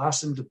soul,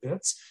 blasts him to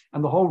bits,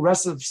 and the whole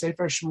rest of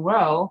Sefer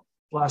Shmuel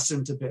blasts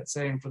him to bits,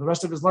 saying for the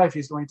rest of his life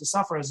he's going to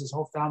suffer as his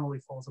whole family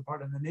falls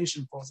apart and the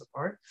nation falls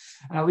apart.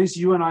 And at least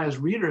you and I as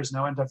readers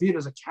know, and David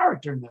as a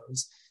character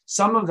knows,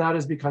 some of that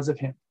is because of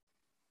him.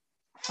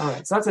 All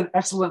right, so that's an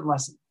excellent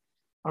lesson.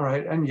 All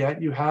right, and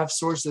yet you have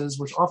sources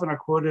which often are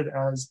quoted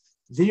as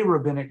the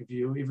rabbinic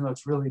view, even though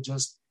it's really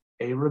just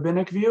a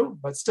rabbinic view,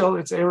 but still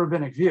it's a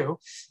rabbinic view.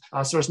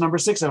 Source number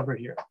 6 over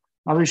here.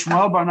 Rabbi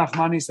Shmuel bar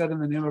Nachmani said in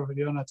the name of Rabbi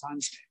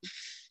Yonatan's name,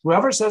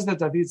 whoever says that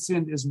David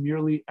sinned is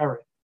merely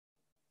erring.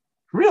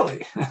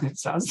 Really? It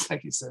sounds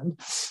like he sinned,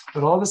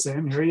 but all the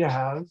same, here you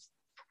have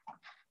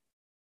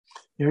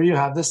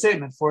the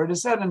statement. For it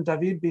is said, and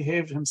David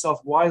behaved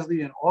himself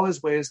wisely in all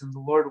his ways, and the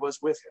Lord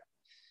was with him.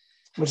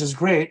 Which is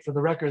great. For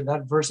the record,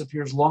 that verse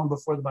appears long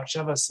before the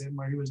Bathsheba sin,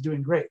 where he was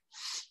doing great.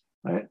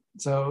 Right?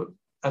 So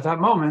at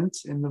that moment,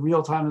 in the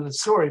real time of the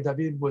story,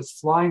 David was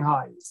flying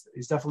high.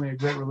 He's definitely a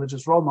great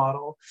religious role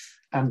model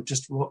and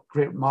just a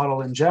great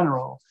model in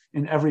general,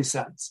 in every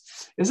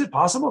sense. Is it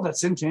possible that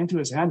sin came to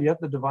his hand, yet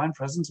the divine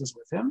presence was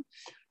with him?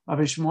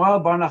 Rabbi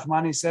Shmuel bar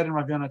Nachmani said in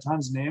Rabbi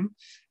Yonatan's name,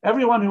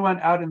 everyone who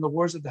went out in the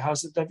wars of the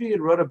house of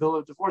David wrote a bill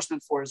of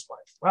divorcement for his wife.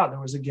 Wow,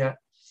 there was a get.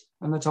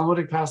 And the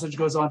Talmudic passage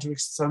goes on to,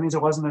 so it means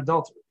it wasn't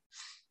adultery,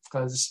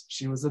 because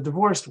she was a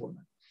divorced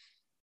woman.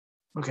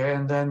 Okay,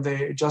 and then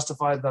they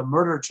justified the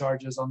murder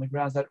charges on the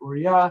grounds that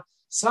Uriah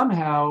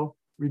somehow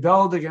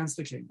rebelled against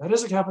the king. That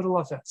is a capital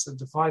offense. To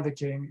defy the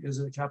king is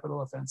a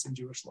capital offense in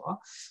Jewish law.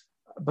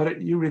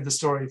 But you read the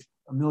story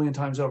a million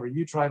times over.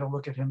 You try to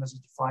look at him as a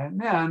defiant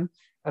man,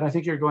 and I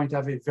think you're going to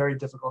have a very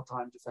difficult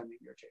time defending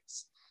your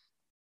case.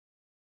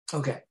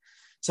 Okay,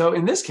 so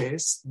in this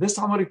case, this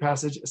Talmudic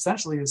passage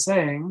essentially is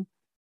saying,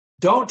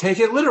 don't take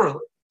it literally.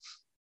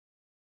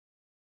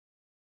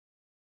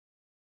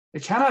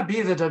 It cannot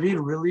be that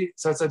David really,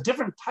 so it's a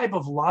different type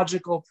of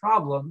logical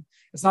problem.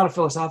 It's not a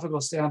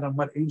philosophical stand on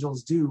what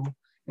angels do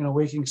in a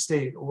waking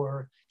state,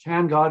 or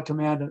can God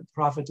command a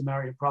prophet to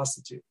marry a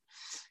prostitute?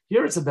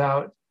 Here it's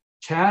about,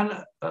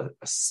 can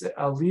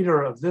a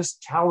leader of this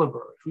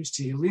caliber, whose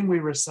Tehillim we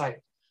recite,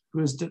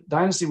 whose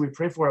dynasty we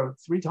pray for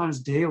 3 times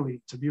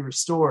daily to be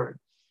restored,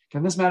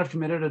 can this man have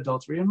committed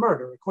adultery and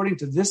murder? According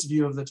to this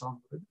view of the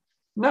Talmud,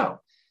 no,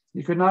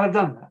 he could not have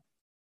done that.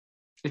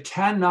 It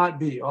cannot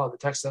be. Oh, the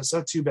text says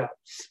so, too bad.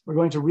 We're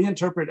going to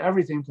reinterpret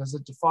everything because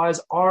it defies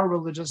our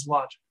religious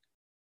logic.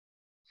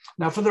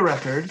 Now, for the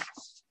record,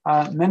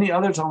 many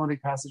other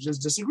Talmudic passages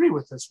disagree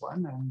with this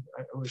one, and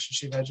I wish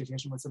Yeshiva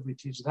education would simply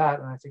teach that,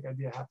 and I think I'd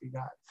be a happy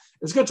guy.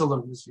 It's good to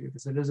learn this view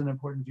because it is an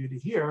important view to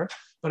hear,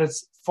 but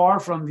it's far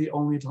from the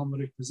only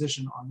Talmudic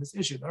position on this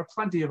issue. There are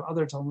plenty of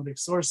other Talmudic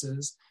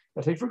sources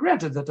that take for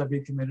granted that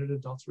David committed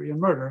adultery and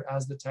murder,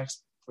 as the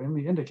text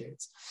plainly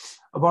indicates.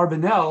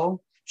 Abarbanel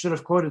should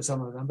have quoted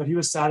some of them, but he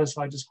was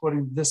satisfied just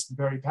quoting this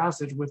very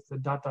passage with the ...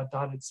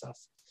 stuff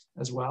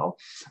as well.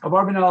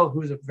 Abarbanel,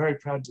 who is a very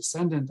proud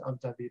descendant of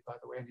David, by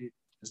the way, and he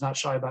is not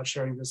shy about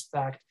sharing this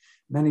fact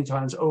many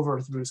times over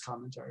through his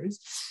commentaries.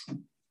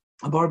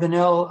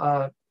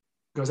 Abarbanel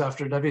goes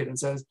after David and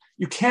says,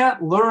 you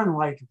can't learn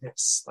like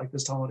this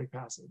Talmudic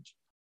passage.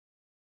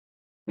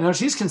 You know,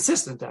 she's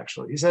consistent,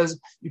 actually. He says,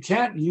 you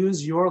can't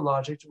use your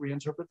logic to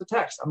reinterpret the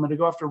text. I'm going to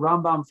go after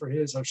Rambam for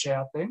his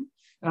Hoshea thing,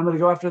 and I'm going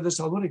to go after this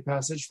Talmudic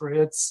passage for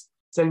its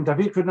saying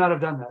David could not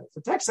have done that. If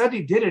the text said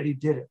he did it, he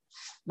did it.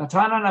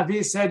 Natan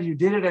Navi said, you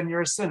did it and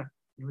you're a sinner.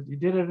 You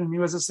did it and he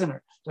was a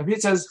sinner.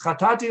 David says,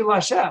 Chatati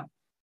Lashem.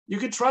 You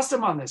could trust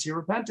him on this. He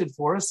repented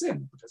for a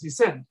sin because he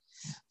sinned.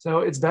 So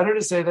it's better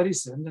to say that he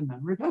sinned and then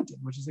repented,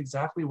 which is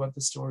exactly what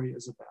the story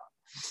is about.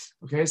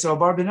 Okay, so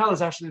Abarbanel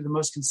is actually the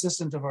most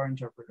consistent of our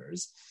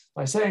interpreters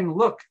by saying,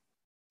 look,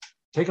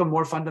 take a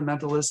more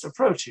fundamentalist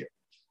approach here.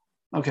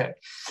 Okay.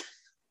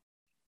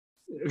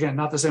 Again,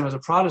 not the same as a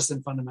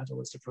Protestant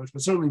fundamentalist approach,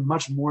 but certainly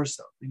much more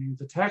so, meaning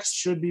the text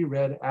should be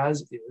read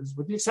as is,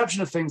 with the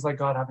exception of things like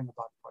God having a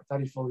body part.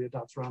 That he fully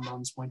adopts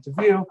Rambam's point of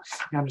view.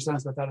 He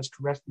understands that that is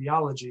correct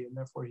theology, and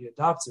therefore he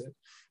adopts it.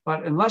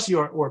 But unless you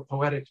are, or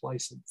poetic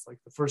license, like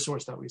the first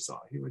source that we saw,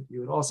 he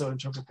would also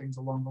interpret things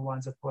along the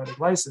lines of poetic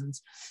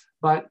license.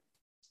 But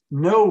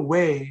no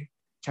way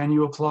can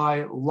you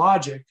apply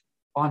logic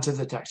onto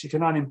the text. You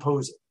cannot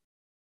impose it.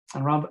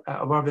 And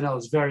Abarbanel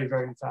is very,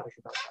 very emphatic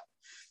about that.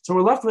 So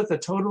we're left with a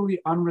totally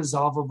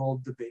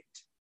unresolvable debate,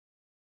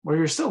 where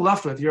you're still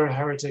left with, you're a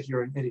heretic,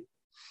 you're an idiot.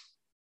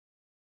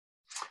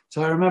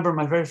 So I remember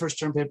my very first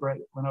term paper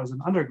when I was an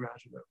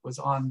undergraduate was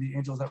on the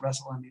angels that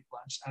wrestle and eat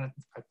lunch. And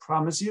I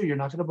promise you, you're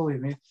not going to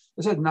believe me,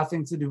 this had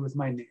nothing to do with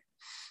my name,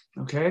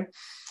 okay?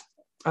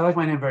 I like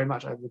my name very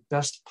much. I have the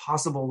best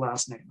possible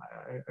last name.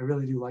 I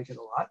really do like it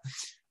a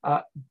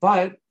lot.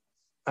 But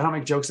I don't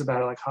make jokes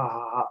about it like, ha,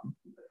 ha,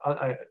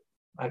 ha.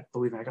 I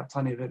believe I got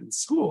plenty of it in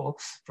school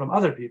from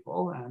other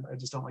people, and I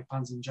just don't like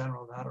puns in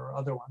general, that or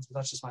other ones, but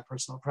that's just my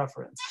personal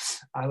preference.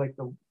 I like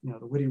the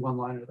witty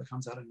one-liner that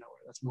comes out of nowhere.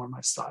 That's more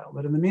my style.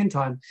 But in the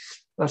meantime,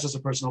 that's just a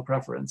personal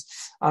preference.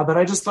 But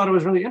I just thought it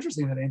was really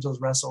interesting that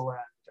angels wrestle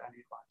and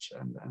eat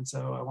lunch. And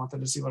so I wanted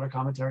to see what our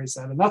commentary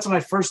said. And that's when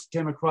I first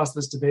came across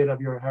this debate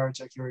of you're a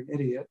heretic, you're an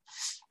idiot.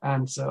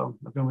 And so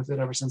I've been with it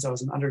ever since I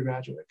was an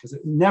undergraduate, because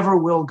it never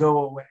will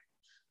go away.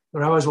 The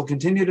rabbis will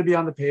continue to be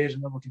on the page,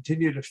 and then will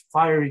continue to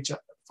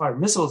fire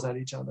missiles at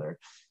each other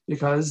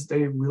because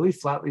they really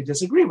flatly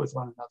disagree with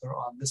one another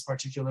on this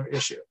particular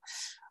issue.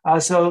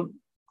 So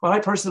what I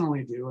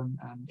personally do,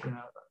 and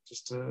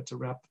just to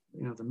wrap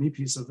the me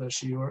piece of the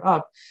shiur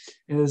up,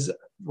 is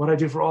what I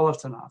do for all of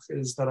Tanakh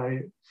is that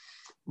I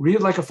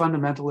read like a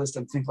fundamentalist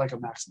and think like a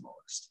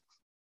maximalist.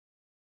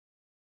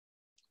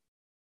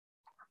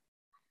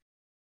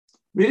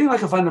 Reading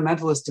like a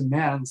fundamentalist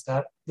demands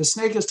that the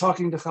snake is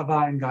talking to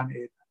Chava in Gan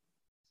Eden.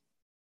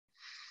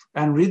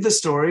 And read the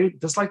story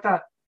just like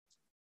that.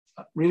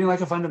 Reading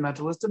like a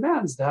fundamentalist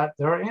demands that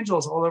there are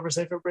angels all over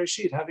Sefer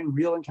Bereshit having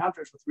real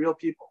encounters with real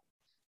people.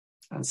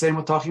 And same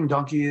with talking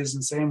donkeys,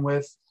 and same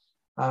with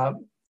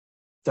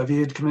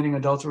David committing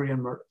adultery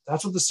and murder.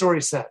 That's what the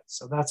story says.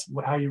 So that's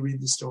how you read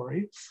the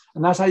story.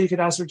 And that's how you can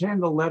ascertain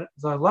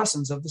the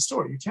lessons of the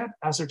story. You can't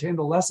ascertain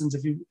the lessons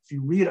if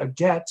you read a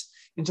get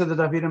into the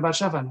David and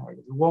Bathsheba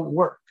narrative. It won't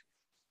work.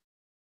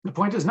 The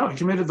point is, no, he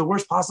committed the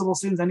worst possible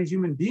sins any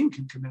human being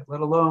can commit,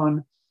 let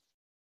alone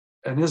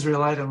an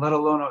Israelite, and let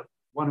alone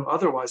one who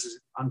otherwise is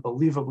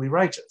unbelievably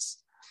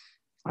righteous.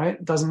 Right?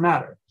 It doesn't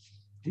matter.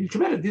 He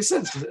committed these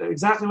sins.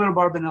 Exactly what a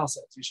Barbanel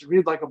says. You should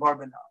read like a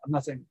Barbanel. I'm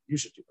not saying you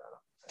should do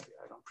that.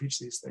 I don't preach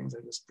these things. I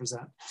just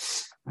present.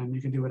 And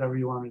you can do whatever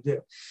you want to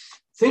do.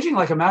 Thinking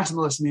like a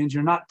maximalist means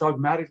you're not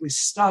dogmatically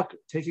stuck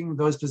taking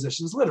those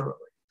positions literally.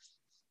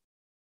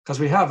 Because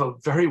we have a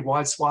very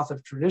wide swath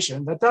of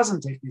tradition that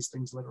doesn't take these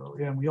things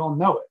literally, and we all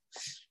know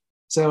it.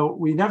 So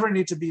we never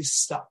need to be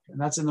stuck.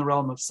 And that's in the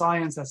realm of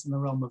science, that's in the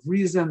realm of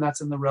reason,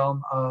 that's in the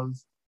realm of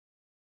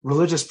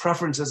religious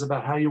preferences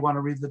about how you want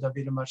to read the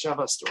David and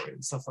Bathsheba story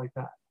and stuff like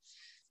that.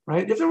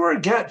 Right? If there were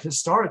a get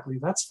historically,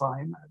 that's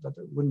fine. That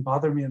wouldn't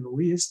bother me in the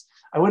least.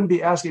 I wouldn't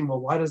be asking,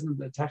 well, why doesn't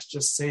the text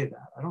just say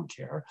that? I don't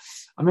care.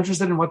 I'm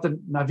interested in what the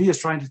Navi is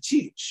trying to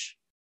teach,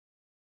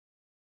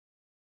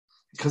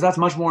 because that's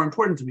much more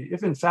important to me.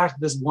 If in fact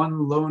this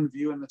one lone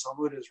view in the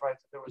Talmud is right,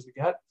 that there was a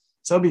get,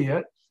 so be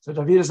it. So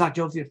David is not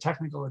guilty of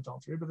technical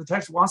adultery, but the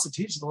text wants to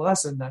teach the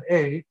lesson that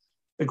A,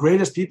 the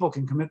greatest people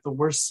can commit the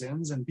worst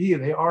sins, and B,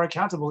 they are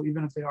accountable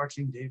even if they are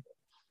King David.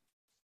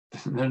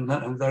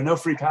 There are no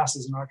free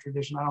passes in our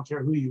tradition. I don't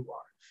care who you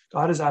are.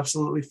 God is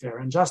absolutely fair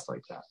and just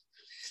like that.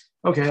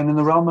 Okay, and in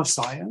the realm of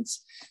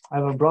science, I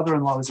have a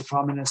brother-in-law who's a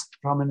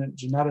prominent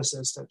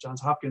geneticist at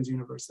Johns Hopkins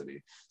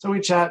University. So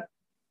we chat.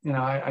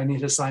 I need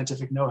his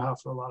scientific know-how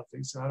for a lot of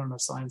things, so I don't know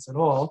science at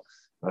all.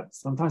 But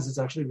sometimes it's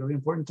actually really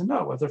important to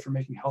know, whether for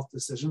making health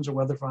decisions or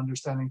whether for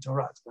understanding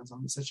Torah. It depends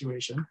on the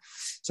situation.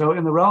 So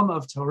in the realm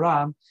of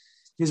Torah,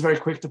 he's very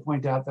quick to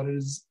point out that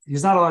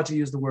he's not allowed to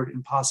use the word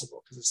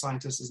impossible, because a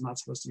scientist is not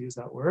supposed to use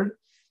that word.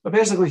 But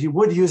basically, he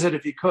would use it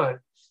if he could.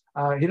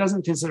 He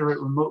doesn't consider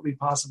it remotely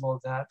possible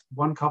that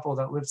one couple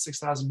that lived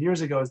 6,000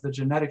 years ago is the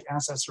genetic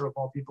ancestor of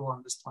all people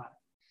on this planet.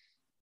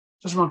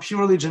 Just from a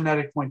purely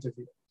genetic point of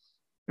view.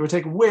 It would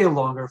take way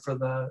longer for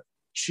the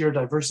sheer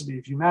diversity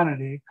of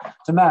humanity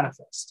to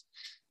manifest.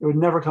 It would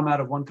never come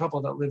out of one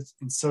couple that lived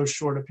in so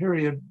short a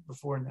period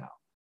before now.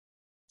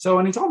 So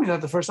when he told me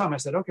that the first time, I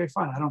said, okay,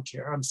 fine, I don't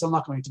care. I'm still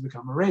not going to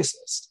become a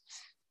racist.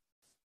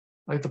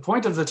 Like, the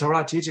point of the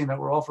Torah teaching that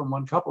we're all from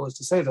one couple is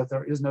to say that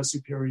there is no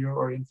superior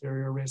or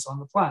inferior race on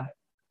the planet.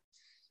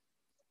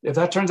 If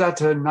that turns out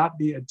to not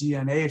be a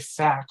DNA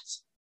fact,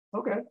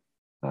 okay.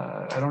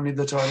 I don't need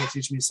the Torah to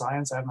teach me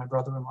science. I have my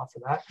brother-in-law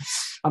for that.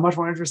 I'm much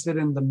more interested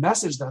in the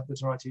message that the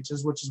Torah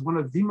teaches, which is one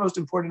of the most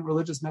important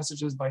religious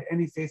messages by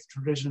any faith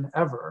tradition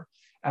ever,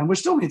 and which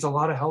still needs a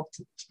lot of help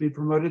to be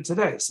promoted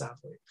today,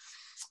 sadly.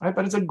 Right?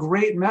 But it's a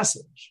great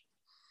message.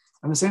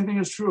 And the same thing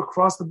is true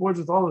across the board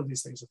with all of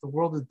these things. If the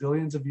world is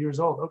billions of years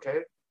old,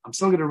 okay, I'm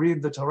still going to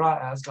read the Torah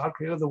as God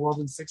created the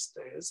world in 6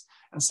 days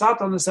and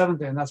stopped on the 7th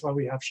day, and that's why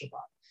we have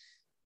Shabbat.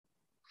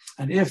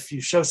 And if you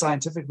show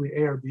scientifically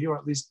A or B, or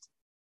at least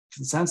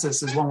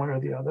consensus is one way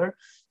or the other,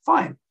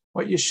 fine.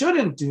 What you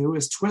shouldn't do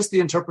is twist the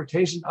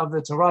interpretation of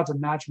the Torah to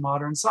match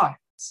modern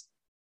science.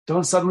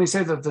 Don't suddenly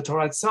say that the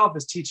Torah itself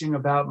is teaching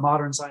about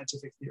modern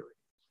scientific theory.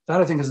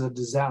 That, I think, is a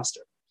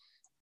disaster.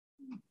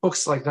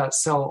 Books like that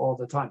sell all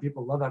the time.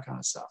 People love that kind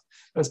of stuff.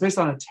 But it's based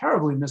on a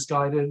terribly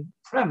misguided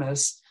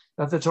premise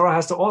that the Torah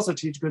has to also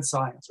teach good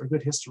science or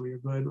good history or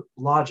good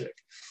logic,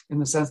 in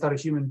the sense that a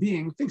human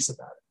being thinks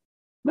about it.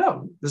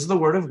 No, this is the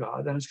word of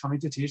God, and it's coming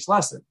to teach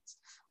lessons.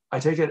 I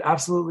take it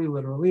absolutely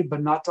literally,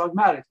 but not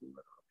dogmatically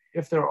literally.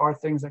 If there are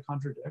things that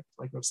contradict,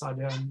 like Rav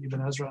Sadia and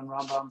Ibn Ezra and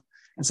Rambam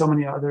and so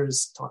many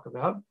others talk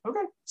about,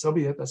 okay, so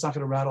be it. That's not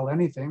going to rattle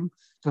anything,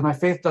 because my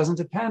faith doesn't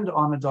depend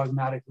on a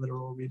dogmatic,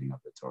 literal reading of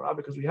the Torah,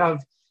 because we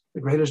have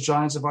the greatest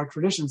giants of our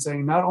tradition,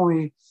 saying not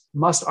only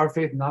must our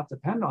faith not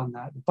depend on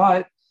that,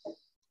 but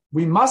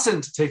we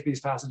mustn't take these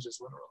passages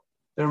literally.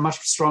 They're much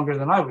stronger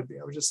than I would be.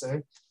 I would just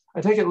say,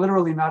 I take it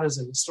literally not as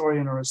a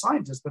historian or a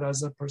scientist, but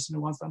as a person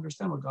who wants to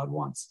understand what God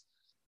wants.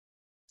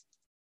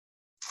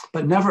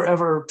 But never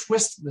ever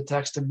twist the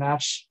text to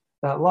match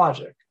that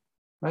logic,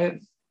 right?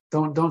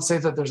 Don't say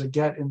that there's a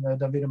get in the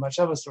David and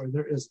Bathsheba story.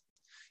 There is.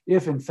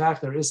 If in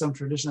fact there is some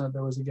tradition that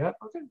there was a get,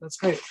 okay, that's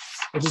great.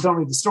 But just don't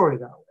read the story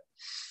that way.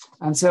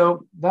 And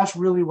so that's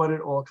really what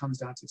it all comes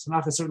down to.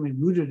 Tanakh is certainly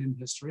rooted in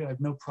history. I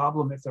have no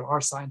problem if there are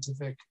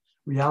scientific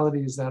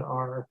realities that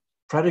are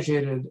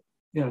predicated,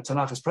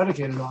 Tanakh is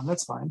predicated on,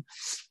 that's fine.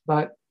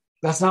 But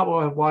that's not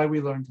why we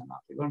learn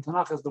Tanakh. We learn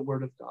Tanakh as the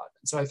word of God.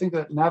 And so I think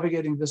that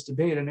navigating this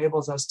debate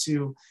enables us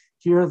to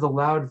hear the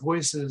loud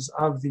voices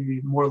of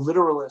the more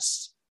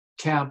literalist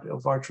camp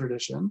of our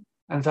tradition.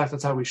 And in fact,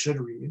 that's how we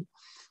should read.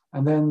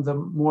 And then the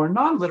more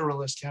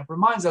non-literalist camp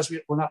reminds us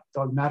we're not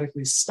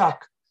dogmatically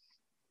stuck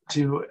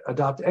to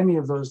adopt any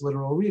of those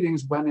literal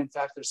readings when in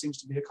fact there seems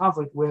to be a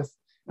conflict with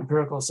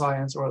empirical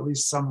science, or at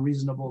least some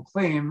reasonable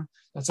claim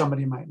that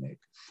somebody might make.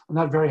 On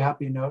that very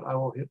happy note, I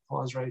will hit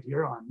pause right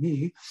here on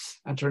me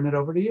and turn it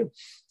over to you,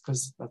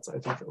 because that's, I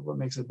think, what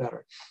makes it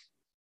better.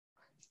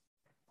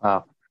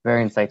 Wow,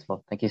 very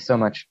insightful. Thank you so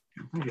much,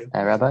 Thank you.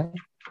 Rabbi.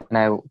 And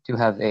I do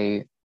have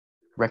a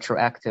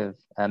retroactive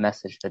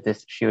message that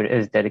this shiur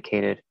is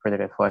dedicated for the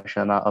refuah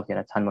shlema of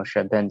Yonatan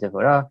Moshe ben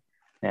Devorah.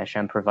 May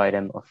Hashem provide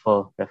him a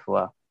full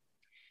refuah.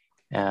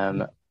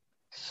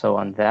 So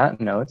on that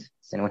note,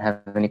 does anyone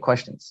have any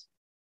questions?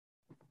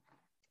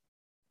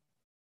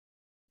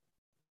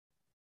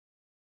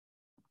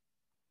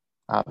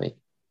 Avi.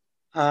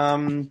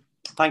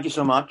 Thank you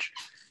so much.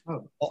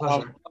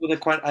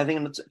 I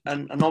think it's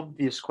an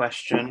obvious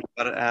question,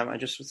 but I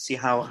just would see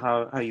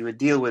how you would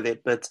deal with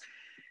it. But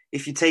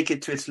if you take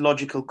it to its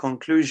logical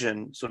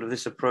conclusion, sort of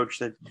this approach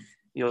that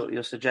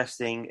you're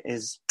suggesting,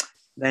 is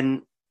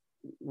then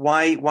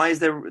why is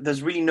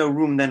there's really no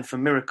room then for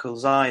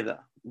miracles either?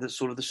 The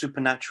sort of the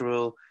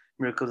supernatural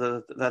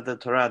miracles that the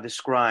Torah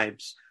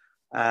describes.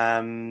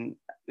 Why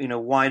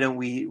don't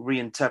we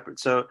reinterpret?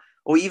 So,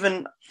 or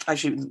even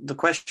actually, the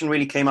question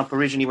really came up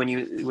originally when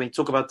you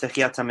talk about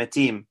Techiyat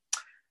HaMetim.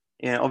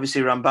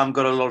 Obviously Rambam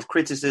got a lot of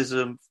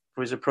criticism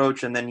for his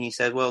approach, and then he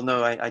said, "Well,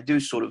 no, I do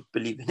sort of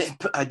believe in it,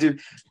 but I do."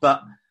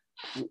 But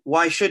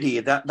why should he?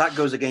 That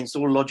goes against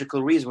all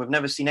logical reason. We've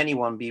never seen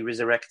anyone be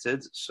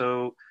resurrected,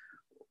 so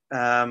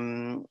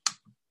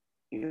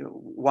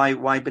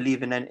why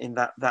believe in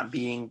that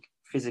being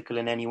physical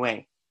in any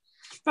way?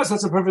 Yes,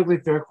 that's a perfectly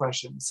fair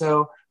question.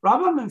 So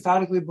Rambam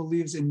emphatically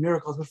believes in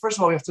miracles, but first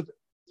of all, we have to.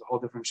 It's a whole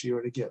different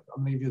shiur to give.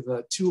 I'm going to give you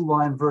the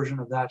 2-line version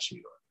of that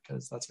shiur,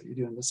 because that's what you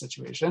do in this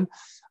situation.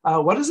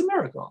 What is a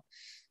miracle?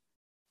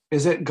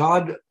 Is it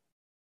God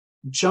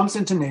jumps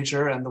into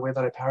nature, and the way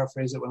that I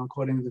paraphrase it when I'm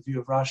quoting the view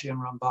of Rashi and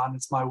Ramban,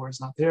 it's my words,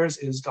 not theirs,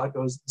 is God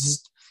goes,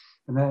 zzz,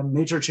 and then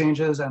nature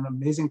changes and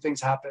amazing things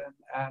happen,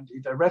 and he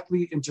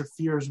directly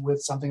interferes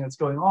with something that's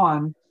going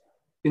on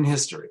in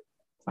history.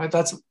 Right?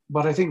 That's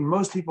what I think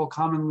most people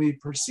commonly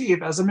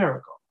perceive as a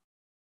miracle.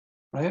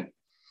 Right?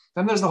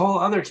 Then there's the whole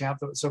other camp,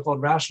 the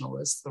so-called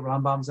rationalists, the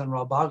Rambams and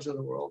Ralbags of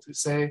the world, who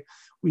say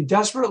we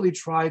desperately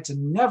try to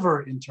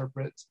never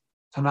interpret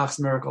Tanakh's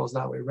miracles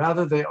that way.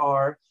 Rather, they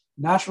are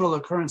natural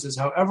occurrences,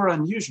 however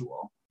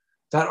unusual,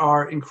 that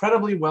are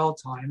incredibly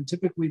well-timed,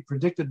 typically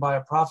predicted by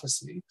a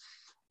prophecy,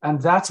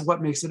 and that's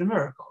what makes it a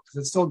miracle, because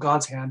it's still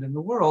God's hand in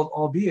the world,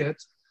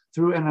 albeit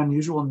through an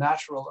unusual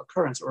natural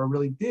occurrence, or a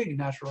really big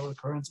natural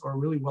occurrence, or a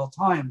really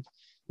well-timed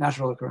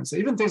natural occurrence. So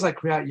even things like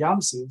Kriyat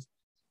Yamsuf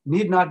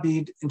need not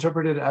be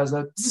interpreted as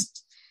a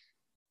zzz,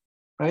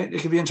 right?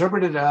 It can be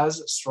interpreted as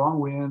a strong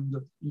wind,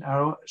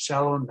 narrow,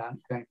 shallow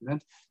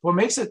embankment. What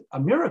makes it a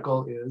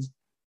miracle is,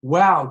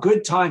 wow,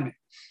 good timing,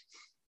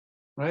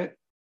 right?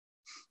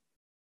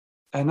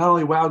 And not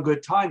only wow,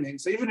 good timing.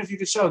 So even if you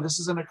could show this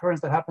is an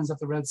occurrence that happens at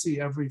the Red Sea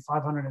every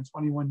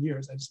 521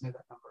 years, I just made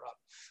that number up.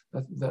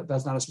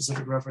 That's not a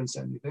specific reference to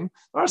anything.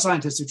 There are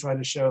scientists who try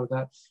to show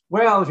that,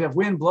 well, if you have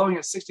wind blowing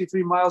at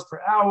 63 miles per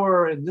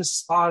hour in this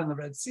spot in the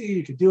Red Sea,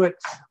 you could do it.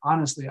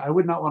 Honestly, I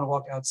would not want to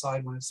walk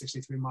outside when it's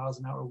 63 miles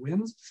an hour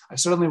winds. I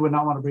certainly would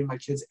not want to bring my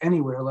kids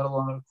anywhere, let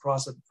alone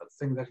across a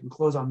thing that can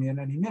close on me in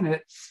any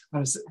minute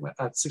when it's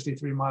at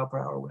 63 mile per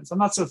hour winds. I'm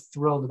not so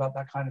thrilled about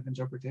that kind of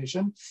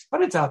interpretation,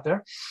 but it's out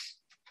there.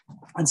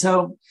 And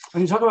so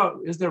when you talk about,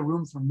 is there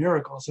room for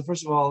miracles? So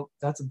first of all,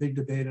 that's a big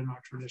debate in our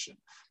tradition.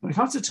 When it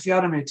comes to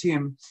Techiyat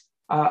HaMetim,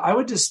 I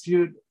would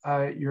dispute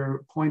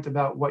your point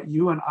about what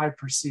you and I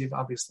perceive.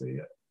 Obviously,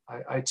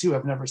 I too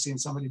have never seen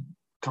somebody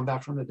come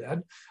back from the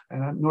dead,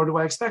 and nor do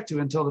I expect to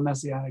until the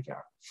Messianic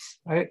era,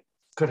 right?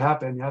 Could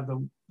happen. You have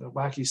the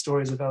wacky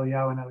stories of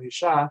Eliyahu and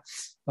Elisha,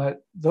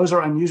 but those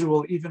are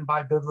unusual even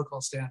by biblical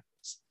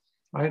standards,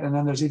 right? And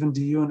then there's even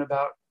diyun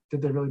about,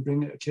 did they really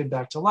bring a kid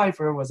back to life,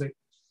 or was it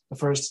the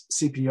first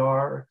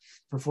CPR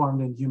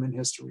performed in human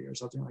history or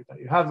something like that?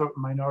 You have a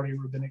minority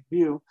rabbinic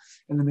view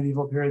in the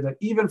medieval period that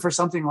even for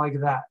something like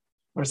that,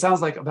 where it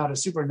sounds like about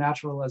as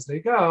supernatural as they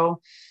go,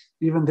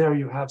 Even there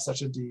you have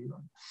such a deed.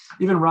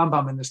 Even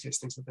Rambam in this case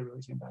thinks that they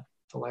really came back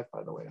to life,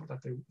 by the way, and that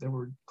they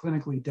were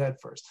clinically dead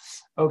first.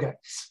 Okay,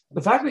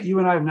 the fact that you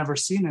and I have never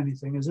seen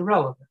anything is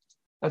irrelevant.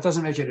 That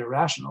doesn't make it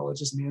irrational. It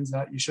just means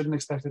that you shouldn't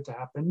expect it to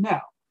happen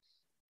now.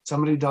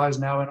 Somebody dies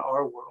now in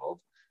our world.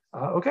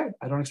 Okay,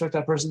 I don't expect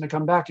that person to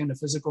come back in a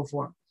physical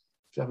form.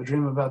 If you have a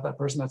dream about that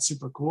person, that's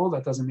super cool.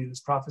 That doesn't mean it's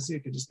prophecy.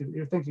 It could just be that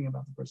you're thinking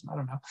about the person. I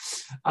don't know.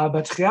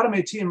 But Chiyat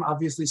HaMeitim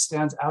obviously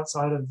stands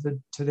outside of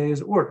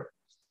today's order,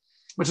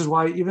 which is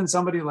why even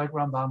somebody like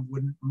Rambam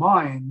wouldn't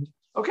mind,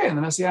 okay, in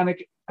the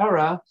Messianic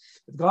era,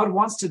 if God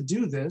wants to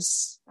do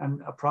this,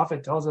 and a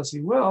prophet tells us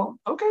he will,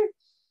 okay,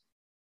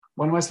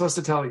 what am I supposed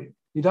to tell you?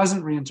 He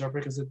doesn't reinterpret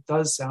because it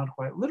does sound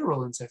quite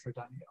literal in Sefer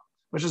Daniel,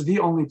 which is the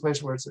only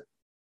place where it's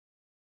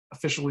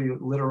officially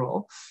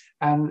literal.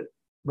 And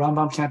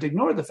Rambam can't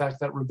ignore the fact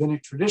that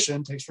rabbinic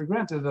tradition takes for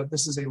granted that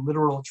this is a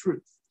literal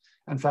truth.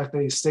 In fact,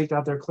 they staked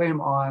out their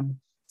claim on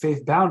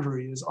faith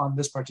boundaries on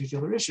this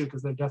particular issue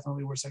because there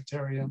definitely were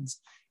sectarians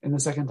in the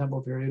Second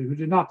Temple period who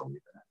did not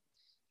believe in it.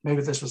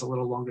 Maybe this was a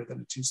little longer than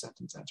a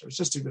 2-sentence answer. It's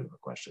just too good of a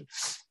question,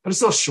 but it's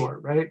still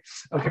short, right?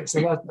 Okay,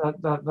 so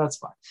that's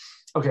fine.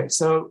 Okay,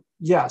 so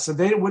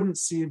they wouldn't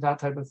see that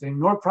type of thing,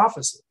 nor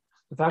prophecy.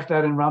 The fact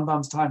that in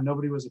Rambam's time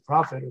nobody was a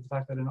prophet, or the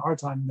fact that in our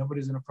time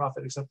nobody's in a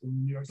prophet except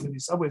in New York City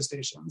subway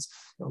stations.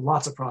 There are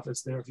lots of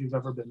prophets there if you've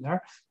ever been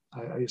there.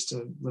 I used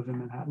to live in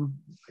Manhattan.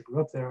 I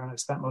grew up there and I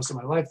spent most of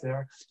my life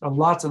there. There are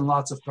lots and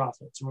lots of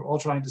prophets who are all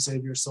trying to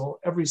save your soul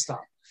every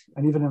stop,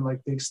 and even in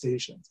like big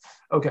stations.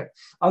 Okay,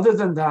 other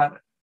than that,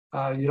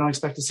 you don't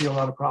expect to see a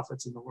lot of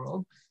prophets in the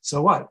world.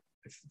 So what?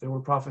 If there were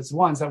prophets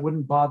once, that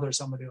wouldn't bother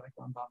somebody like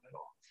Rambam at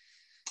all.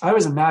 I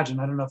always imagine,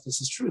 I don't know if this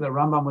is true, that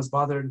Rambam was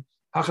bothered.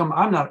 How come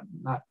I'm not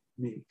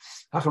me?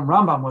 How come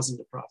Rambam wasn't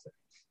a prophet?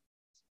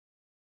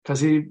 Because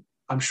he,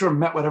 I'm sure,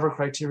 met whatever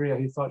criteria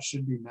he thought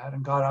should be met,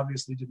 and God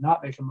obviously did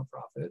not make him a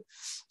prophet.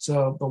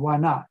 So, but why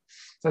not?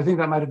 So I think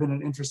that might have been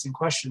an interesting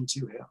question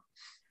to him.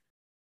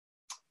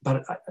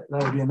 But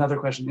that would be another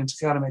question. In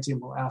Chiyat HaMeitim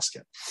will ask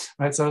it,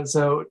 right?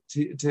 So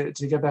to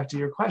get back to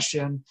your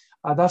question,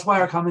 that's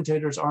why our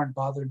commentators aren't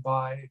bothered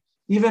by,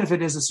 even if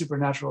it is a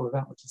supernatural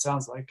event, which it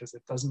sounds like, because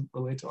it doesn't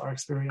relate to our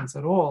experience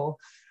at all.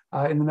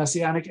 In the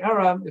Messianic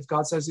era, if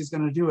God says he's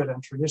going to do it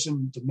and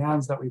tradition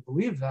demands that we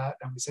believe that,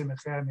 and we say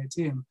Chiyat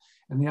HaMeitim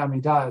and the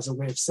Amidah as a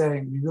way of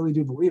saying we really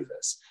do believe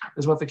this,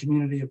 is what the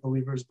community of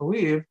believers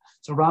believe.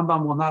 So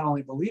Rambam will not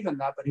only believe in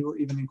that, but he will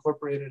even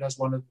incorporate it as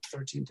one of the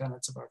 13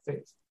 tenets of our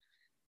faith.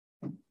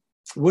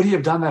 Would he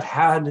have done that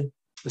had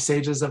the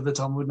sages of the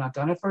Talmud not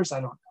done it first?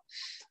 I don't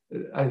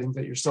know. I think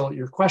that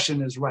your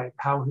question is right.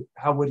 How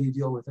would he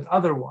deal with it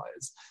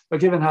otherwise? But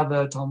given how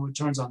the Talmud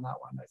turns on that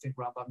one, I think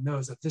Rambam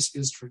knows that this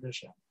is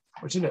tradition,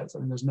 which it is. I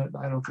mean,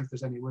 I don't think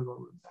there's any wiggle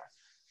room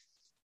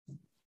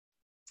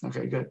there.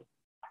 Okay, good.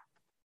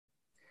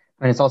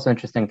 And it's also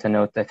interesting to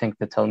note, I think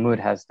the Talmud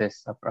has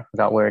this, I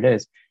forgot where it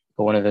is,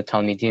 but one of the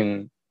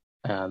Talmidim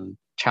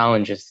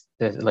challenges,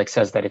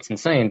 says that it's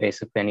insane,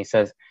 basically. And he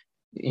says,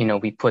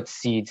 we put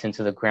seeds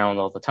into the ground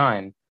all the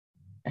time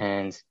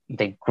and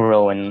they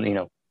grow,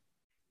 and,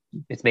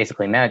 it's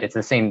basically magic. It's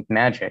the same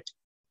magic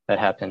that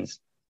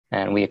happens,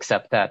 and we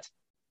accept that.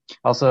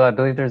 Also, I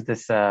believe there's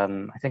this, I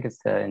think it's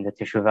in the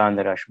Teshuvah and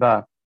the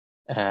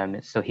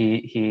Rashba. So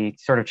he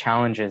sort of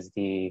challenges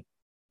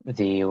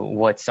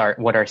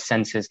what our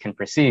senses can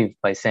perceive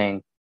by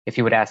saying, if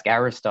you would ask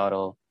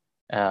Aristotle,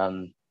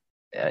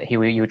 you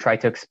would try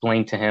to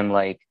explain to him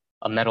like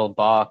a metal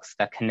box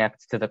that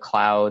connects to the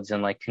clouds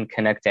and like can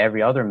connect to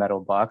every other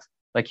metal box.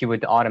 Like he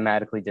would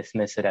automatically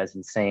dismiss it as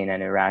insane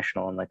and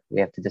irrational, and like we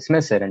have to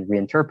dismiss it and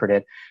reinterpret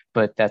it.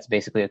 But that's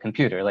basically a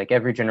computer. Like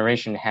every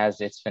generation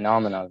has its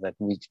phenomena that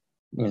we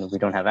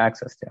don't have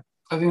access to.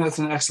 I think that's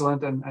an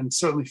excellent and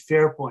certainly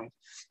fair point.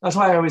 That's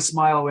why I always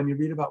smile when you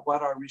read about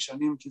what our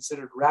Rishonim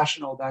considered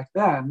rational back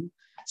then.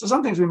 So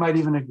some things we might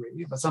even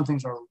agree, but some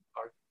things are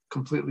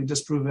completely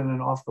disproven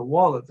and off the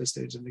wall at this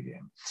stage in the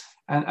game.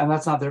 And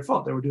that's not their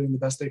fault. They were doing the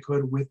best they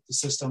could with the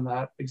system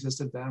that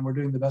existed then. We're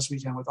doing the best we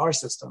can with our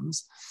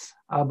systems.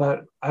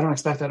 But I don't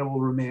expect that it will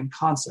remain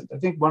constant. I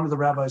think one of the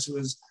rabbis who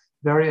was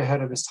very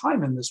ahead of his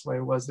time in this way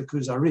was the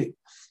Kuzari.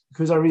 The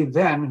Kuzari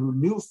then, who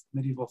knew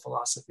medieval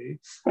philosophy,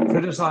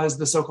 criticized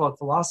the so-called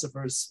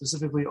philosophers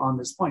specifically on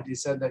this point. He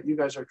said that you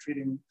guys are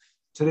treating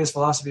today's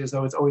philosophy as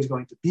though it's always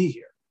going to be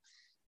here.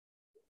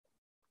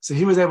 So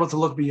he was able to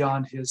look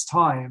beyond his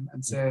time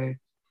and say,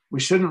 we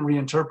shouldn't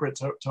reinterpret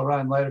Torah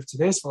in light of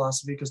today's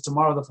philosophy, because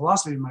tomorrow the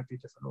philosophy might be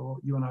different, or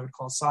what you and I would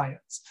call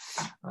science,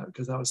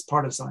 because that was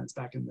part of science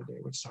back in the day,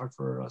 which is hard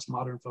for us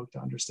modern folk to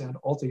understand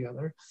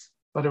altogether,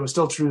 but it was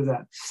still true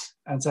then.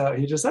 And so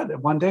he just said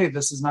that one day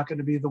this is not going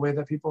to be the way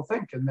that people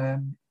think, and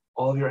then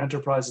all of your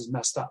enterprise is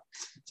messed up.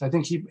 So I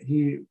think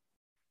he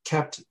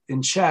kept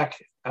in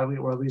check,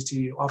 or at least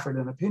he offered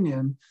an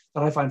opinion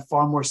that I find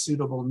far more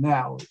suitable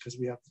now, because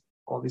we have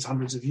all these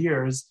hundreds of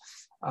years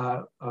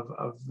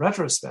of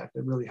retrospect.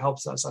 It really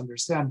helps us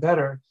understand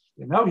better.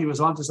 He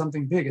was onto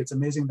something big. It's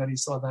amazing that he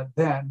saw that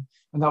then,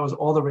 and that was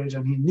all the rage,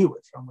 and he knew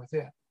it from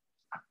within.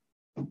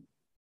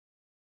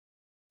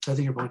 I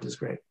think your point is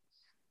great.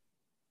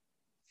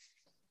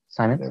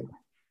 Simon?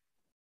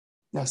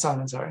 Yeah,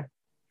 Simon, sorry.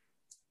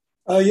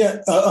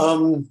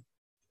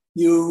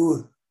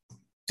 You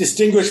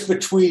distinguish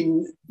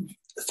between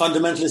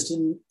fundamentalists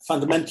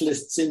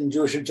in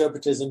Jewish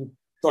interpretism,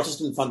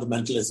 Protestant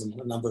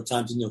fundamentalism a number of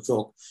times in your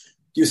talk.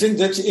 Do you think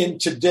that in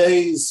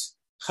today's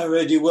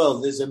Haredi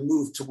world, there's a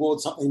move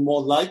towards something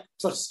more like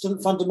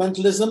Protestant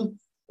fundamentalism,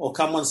 or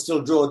can one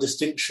still draw a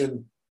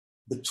distinction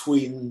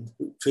between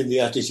the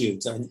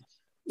attitudes? I mean,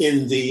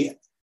 in the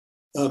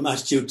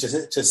attitude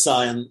to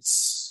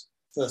science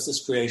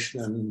versus creation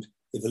and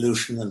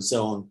evolution and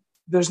so on.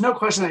 There's no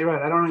question that you're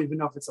right. I don't even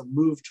know if it's a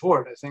move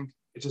toward. I think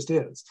it just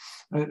is.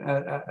 Right?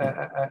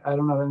 I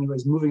don't know if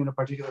anybody's moving in a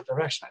particular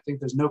direction. I think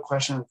there's no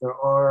question that there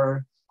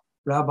are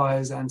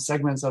rabbis and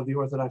segments of the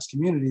Orthodox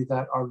community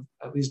that are,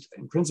 at least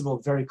in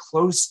principle, very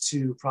close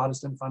to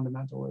Protestant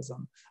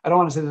fundamentalism. I don't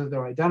want to say that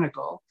they're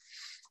identical,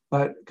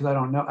 but because I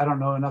don't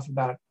know enough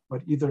about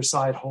what either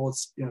side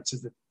holds, to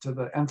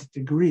the nth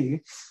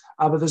degree.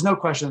 But there's no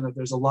question that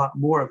there's a lot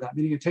more of that.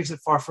 Meaning, it takes it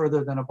far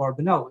further than a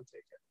Barbanel would take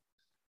it.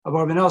 A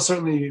Barbanel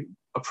certainly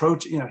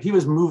he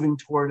was moving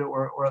toward it,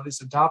 or at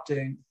least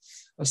adopting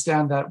a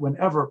stand that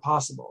whenever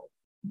possible,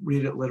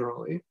 read it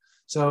literally.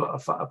 So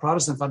a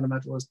Protestant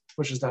fundamentalist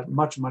pushes that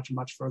much, much,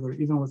 much further,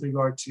 even with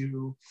regard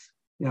to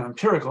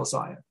empirical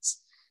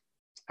science,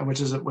 and which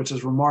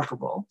is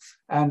remarkable.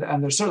 And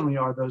there certainly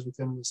are those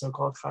within the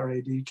so-called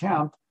Haredi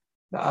camp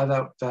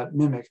that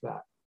mimic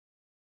that.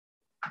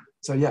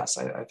 So yes,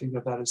 I think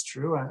that is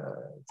true.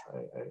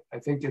 I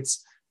think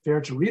it's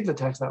fair to read the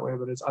text that way,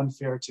 but it's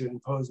unfair to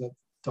impose that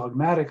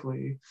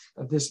dogmatically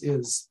that this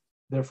is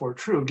therefore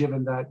true,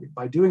 given that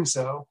by doing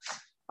so,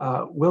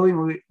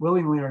 willingly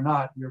or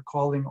not, you're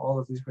calling all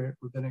of these great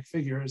rabbinic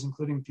figures,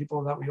 including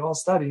people that we all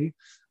study,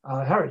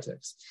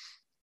 heretics,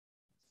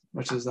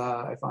 which is,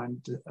 I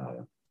find,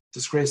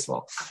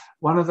 disgraceful.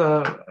 I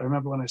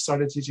remember when I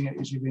started teaching at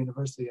UGB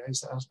University,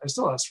 I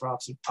still ask for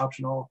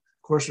optional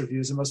course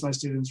reviews, and most of my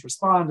students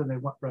respond, and they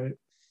want, right?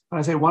 When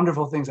I say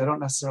wonderful things, I don't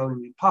necessarily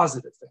mean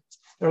positive things.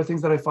 There are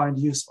things that I find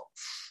useful,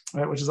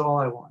 right? Which is all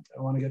I want.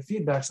 I want to get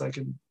feedback so I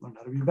can learn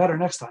how to be better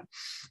next time.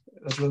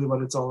 That's really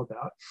what it's all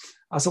about.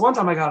 So one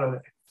time I got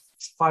a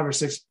 5 or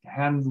 6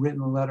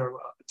 handwritten letter,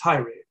 a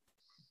tirade.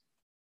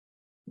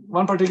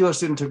 One particular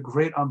student took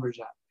great umbrage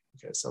at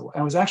me. Okay, so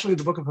it was actually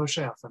the book of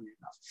Hosea, funny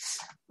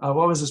enough.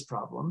 What was his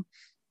problem?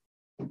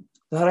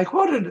 That I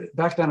quoted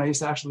back then, I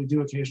used to actually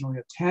do occasionally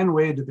a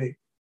 10-way debate.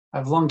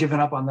 I've long given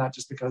up on that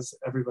just because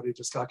everybody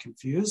just got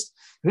confused.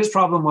 But his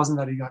problem wasn't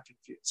that he got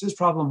confused. His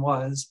problem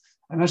was,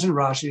 I mentioned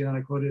Rashi, and then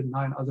I quoted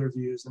 9 other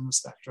views in the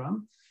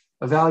spectrum,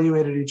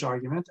 evaluated each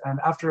argument,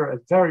 and after a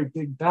very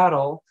big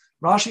battle,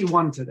 Rashi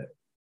won today.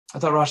 I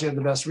thought Rashi had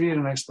the best read,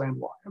 and I explained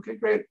why. Okay,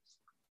 great.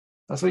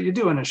 That's what you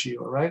do in a shiur,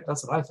 right?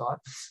 That's what I thought.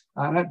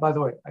 By the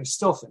way, I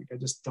still think I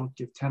just don't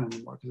give 10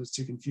 anymore because it's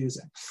too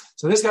confusing.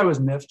 So this guy was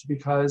miffed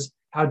because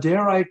how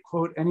dare I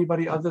quote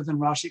anybody other than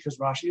Rashi, because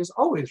Rashi is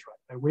always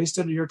right. I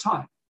wasted your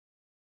time.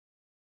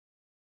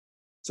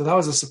 So that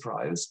was a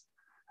surprise.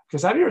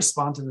 Because how do you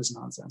respond to this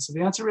nonsense? So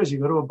the answer is you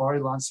go to a Bar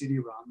Ilan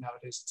CD-ROM.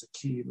 Nowadays it's a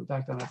key, but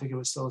back then I think it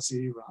was still a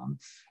CD-ROM.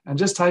 And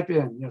just type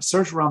in,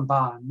 search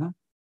Ramban,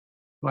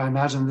 who I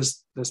imagine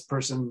this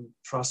person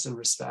trusts and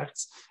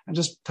respects, and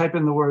just type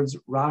in the words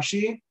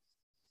Rashi,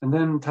 and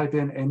then type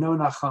in Eno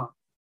Nacham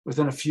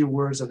within a few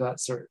words of that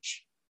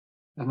search.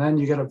 And then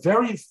you get a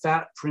very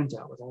fat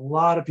printout with a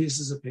lot of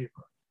pieces of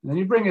paper. And then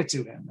you bring it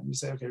to him and you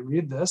say, okay,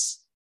 read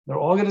this. They're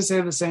all going to say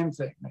the same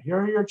thing. Now here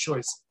are your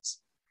choices.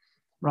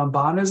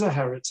 Ramban is a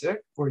heretic,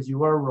 or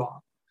you are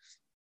wrong.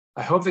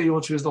 I hope that you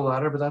will choose the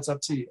latter, but that's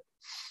up to you.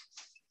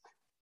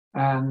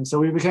 And so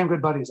we became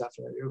good buddies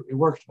after that. It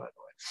worked, by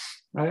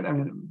the way, right? I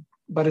mean,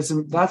 but it's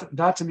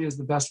that to me is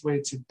the best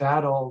way to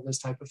battle this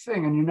type of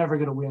thing. And you're never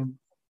going to win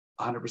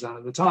 100%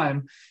 of the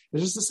time.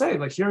 It's just to say,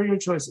 like, here are your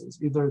choices.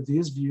 Either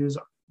these views,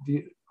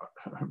 the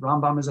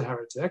Rambam is a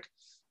heretic,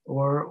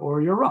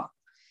 or you're wrong.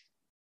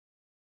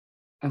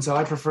 And so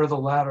I prefer the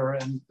latter,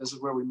 and this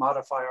is where we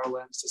modify our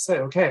lens to say,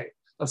 okay,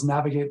 let's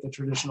navigate the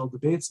traditional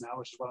debates now,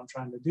 which is what I'm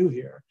trying to do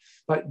here.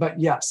 But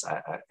yes,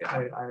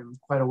 I'm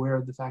quite aware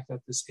of the fact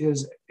that this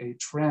is a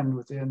trend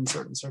within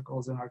certain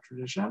circles in our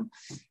tradition.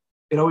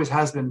 It always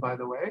has been, by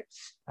the way,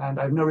 and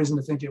I have no reason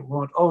to think it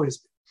won't always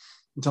be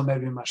until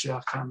maybe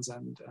Mashiach comes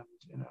and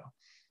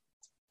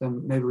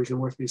then maybe we can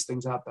work these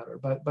things out better.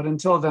 But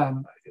until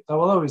then, that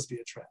will always be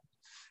a trend.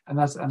 And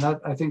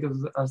that I think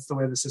that's the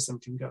way the system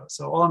can go.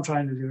 So all I'm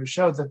trying to do is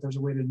show that there's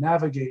a way to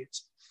navigate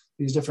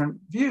these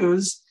different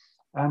views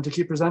and to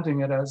keep presenting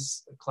it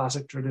as a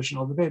classic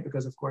traditional debate,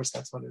 because of course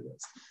that's what it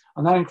is.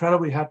 On that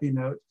incredibly happy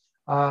note,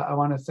 I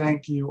want to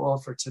thank you all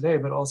for today,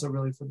 but also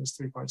really for this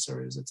 3-part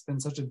series. It's been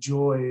such a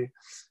joy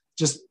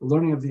just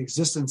learning of the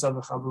existence of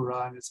the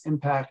Chabura and its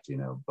impact,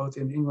 both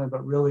in England,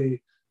 but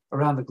really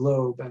around the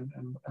globe,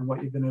 and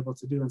what you've been able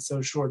to do in so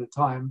short a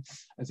time.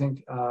 I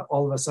think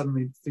all of us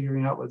suddenly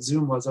figuring out what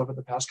Zoom was over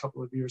the past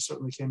couple of years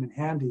certainly came in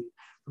handy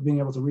for being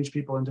able to reach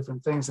people in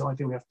different things. The only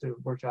thing we have to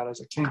work out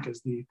as a kink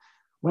is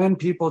when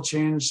people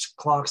changed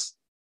clocks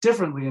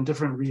differently in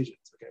different regions.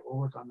 Okay, we'll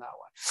work on that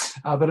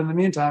one. But in the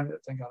meantime,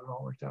 thank God it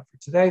all worked out for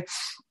today.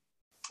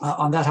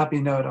 On that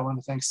happy note, I want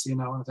to thank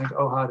Sina, I want to thank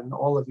Ohad and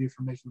all of you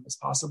for making this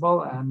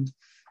possible. And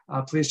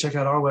please check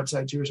out our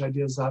website,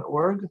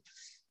 jewishideas.org,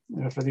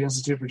 for the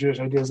Institute for Jewish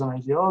Ideas and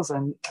Ideals.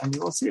 And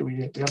you will see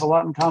we have a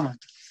lot in common,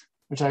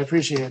 which I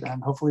appreciate.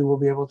 And hopefully we'll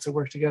be able to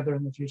work together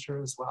in the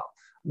future as well.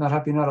 On that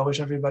happy note, I wish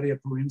everybody a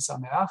Purim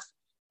Sameach.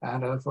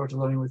 And I look forward to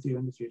learning with you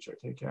in the future.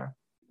 Take care.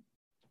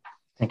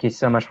 Thank you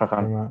so much,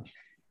 Chacham. It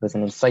was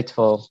an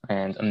insightful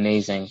and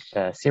amazing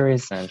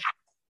series, and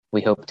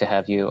we hope to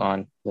have you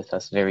on with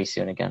us very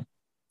soon again.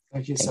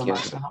 Thank you so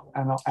much.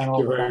 And all Thank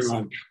you very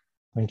much.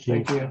 Thank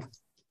you. Thank you.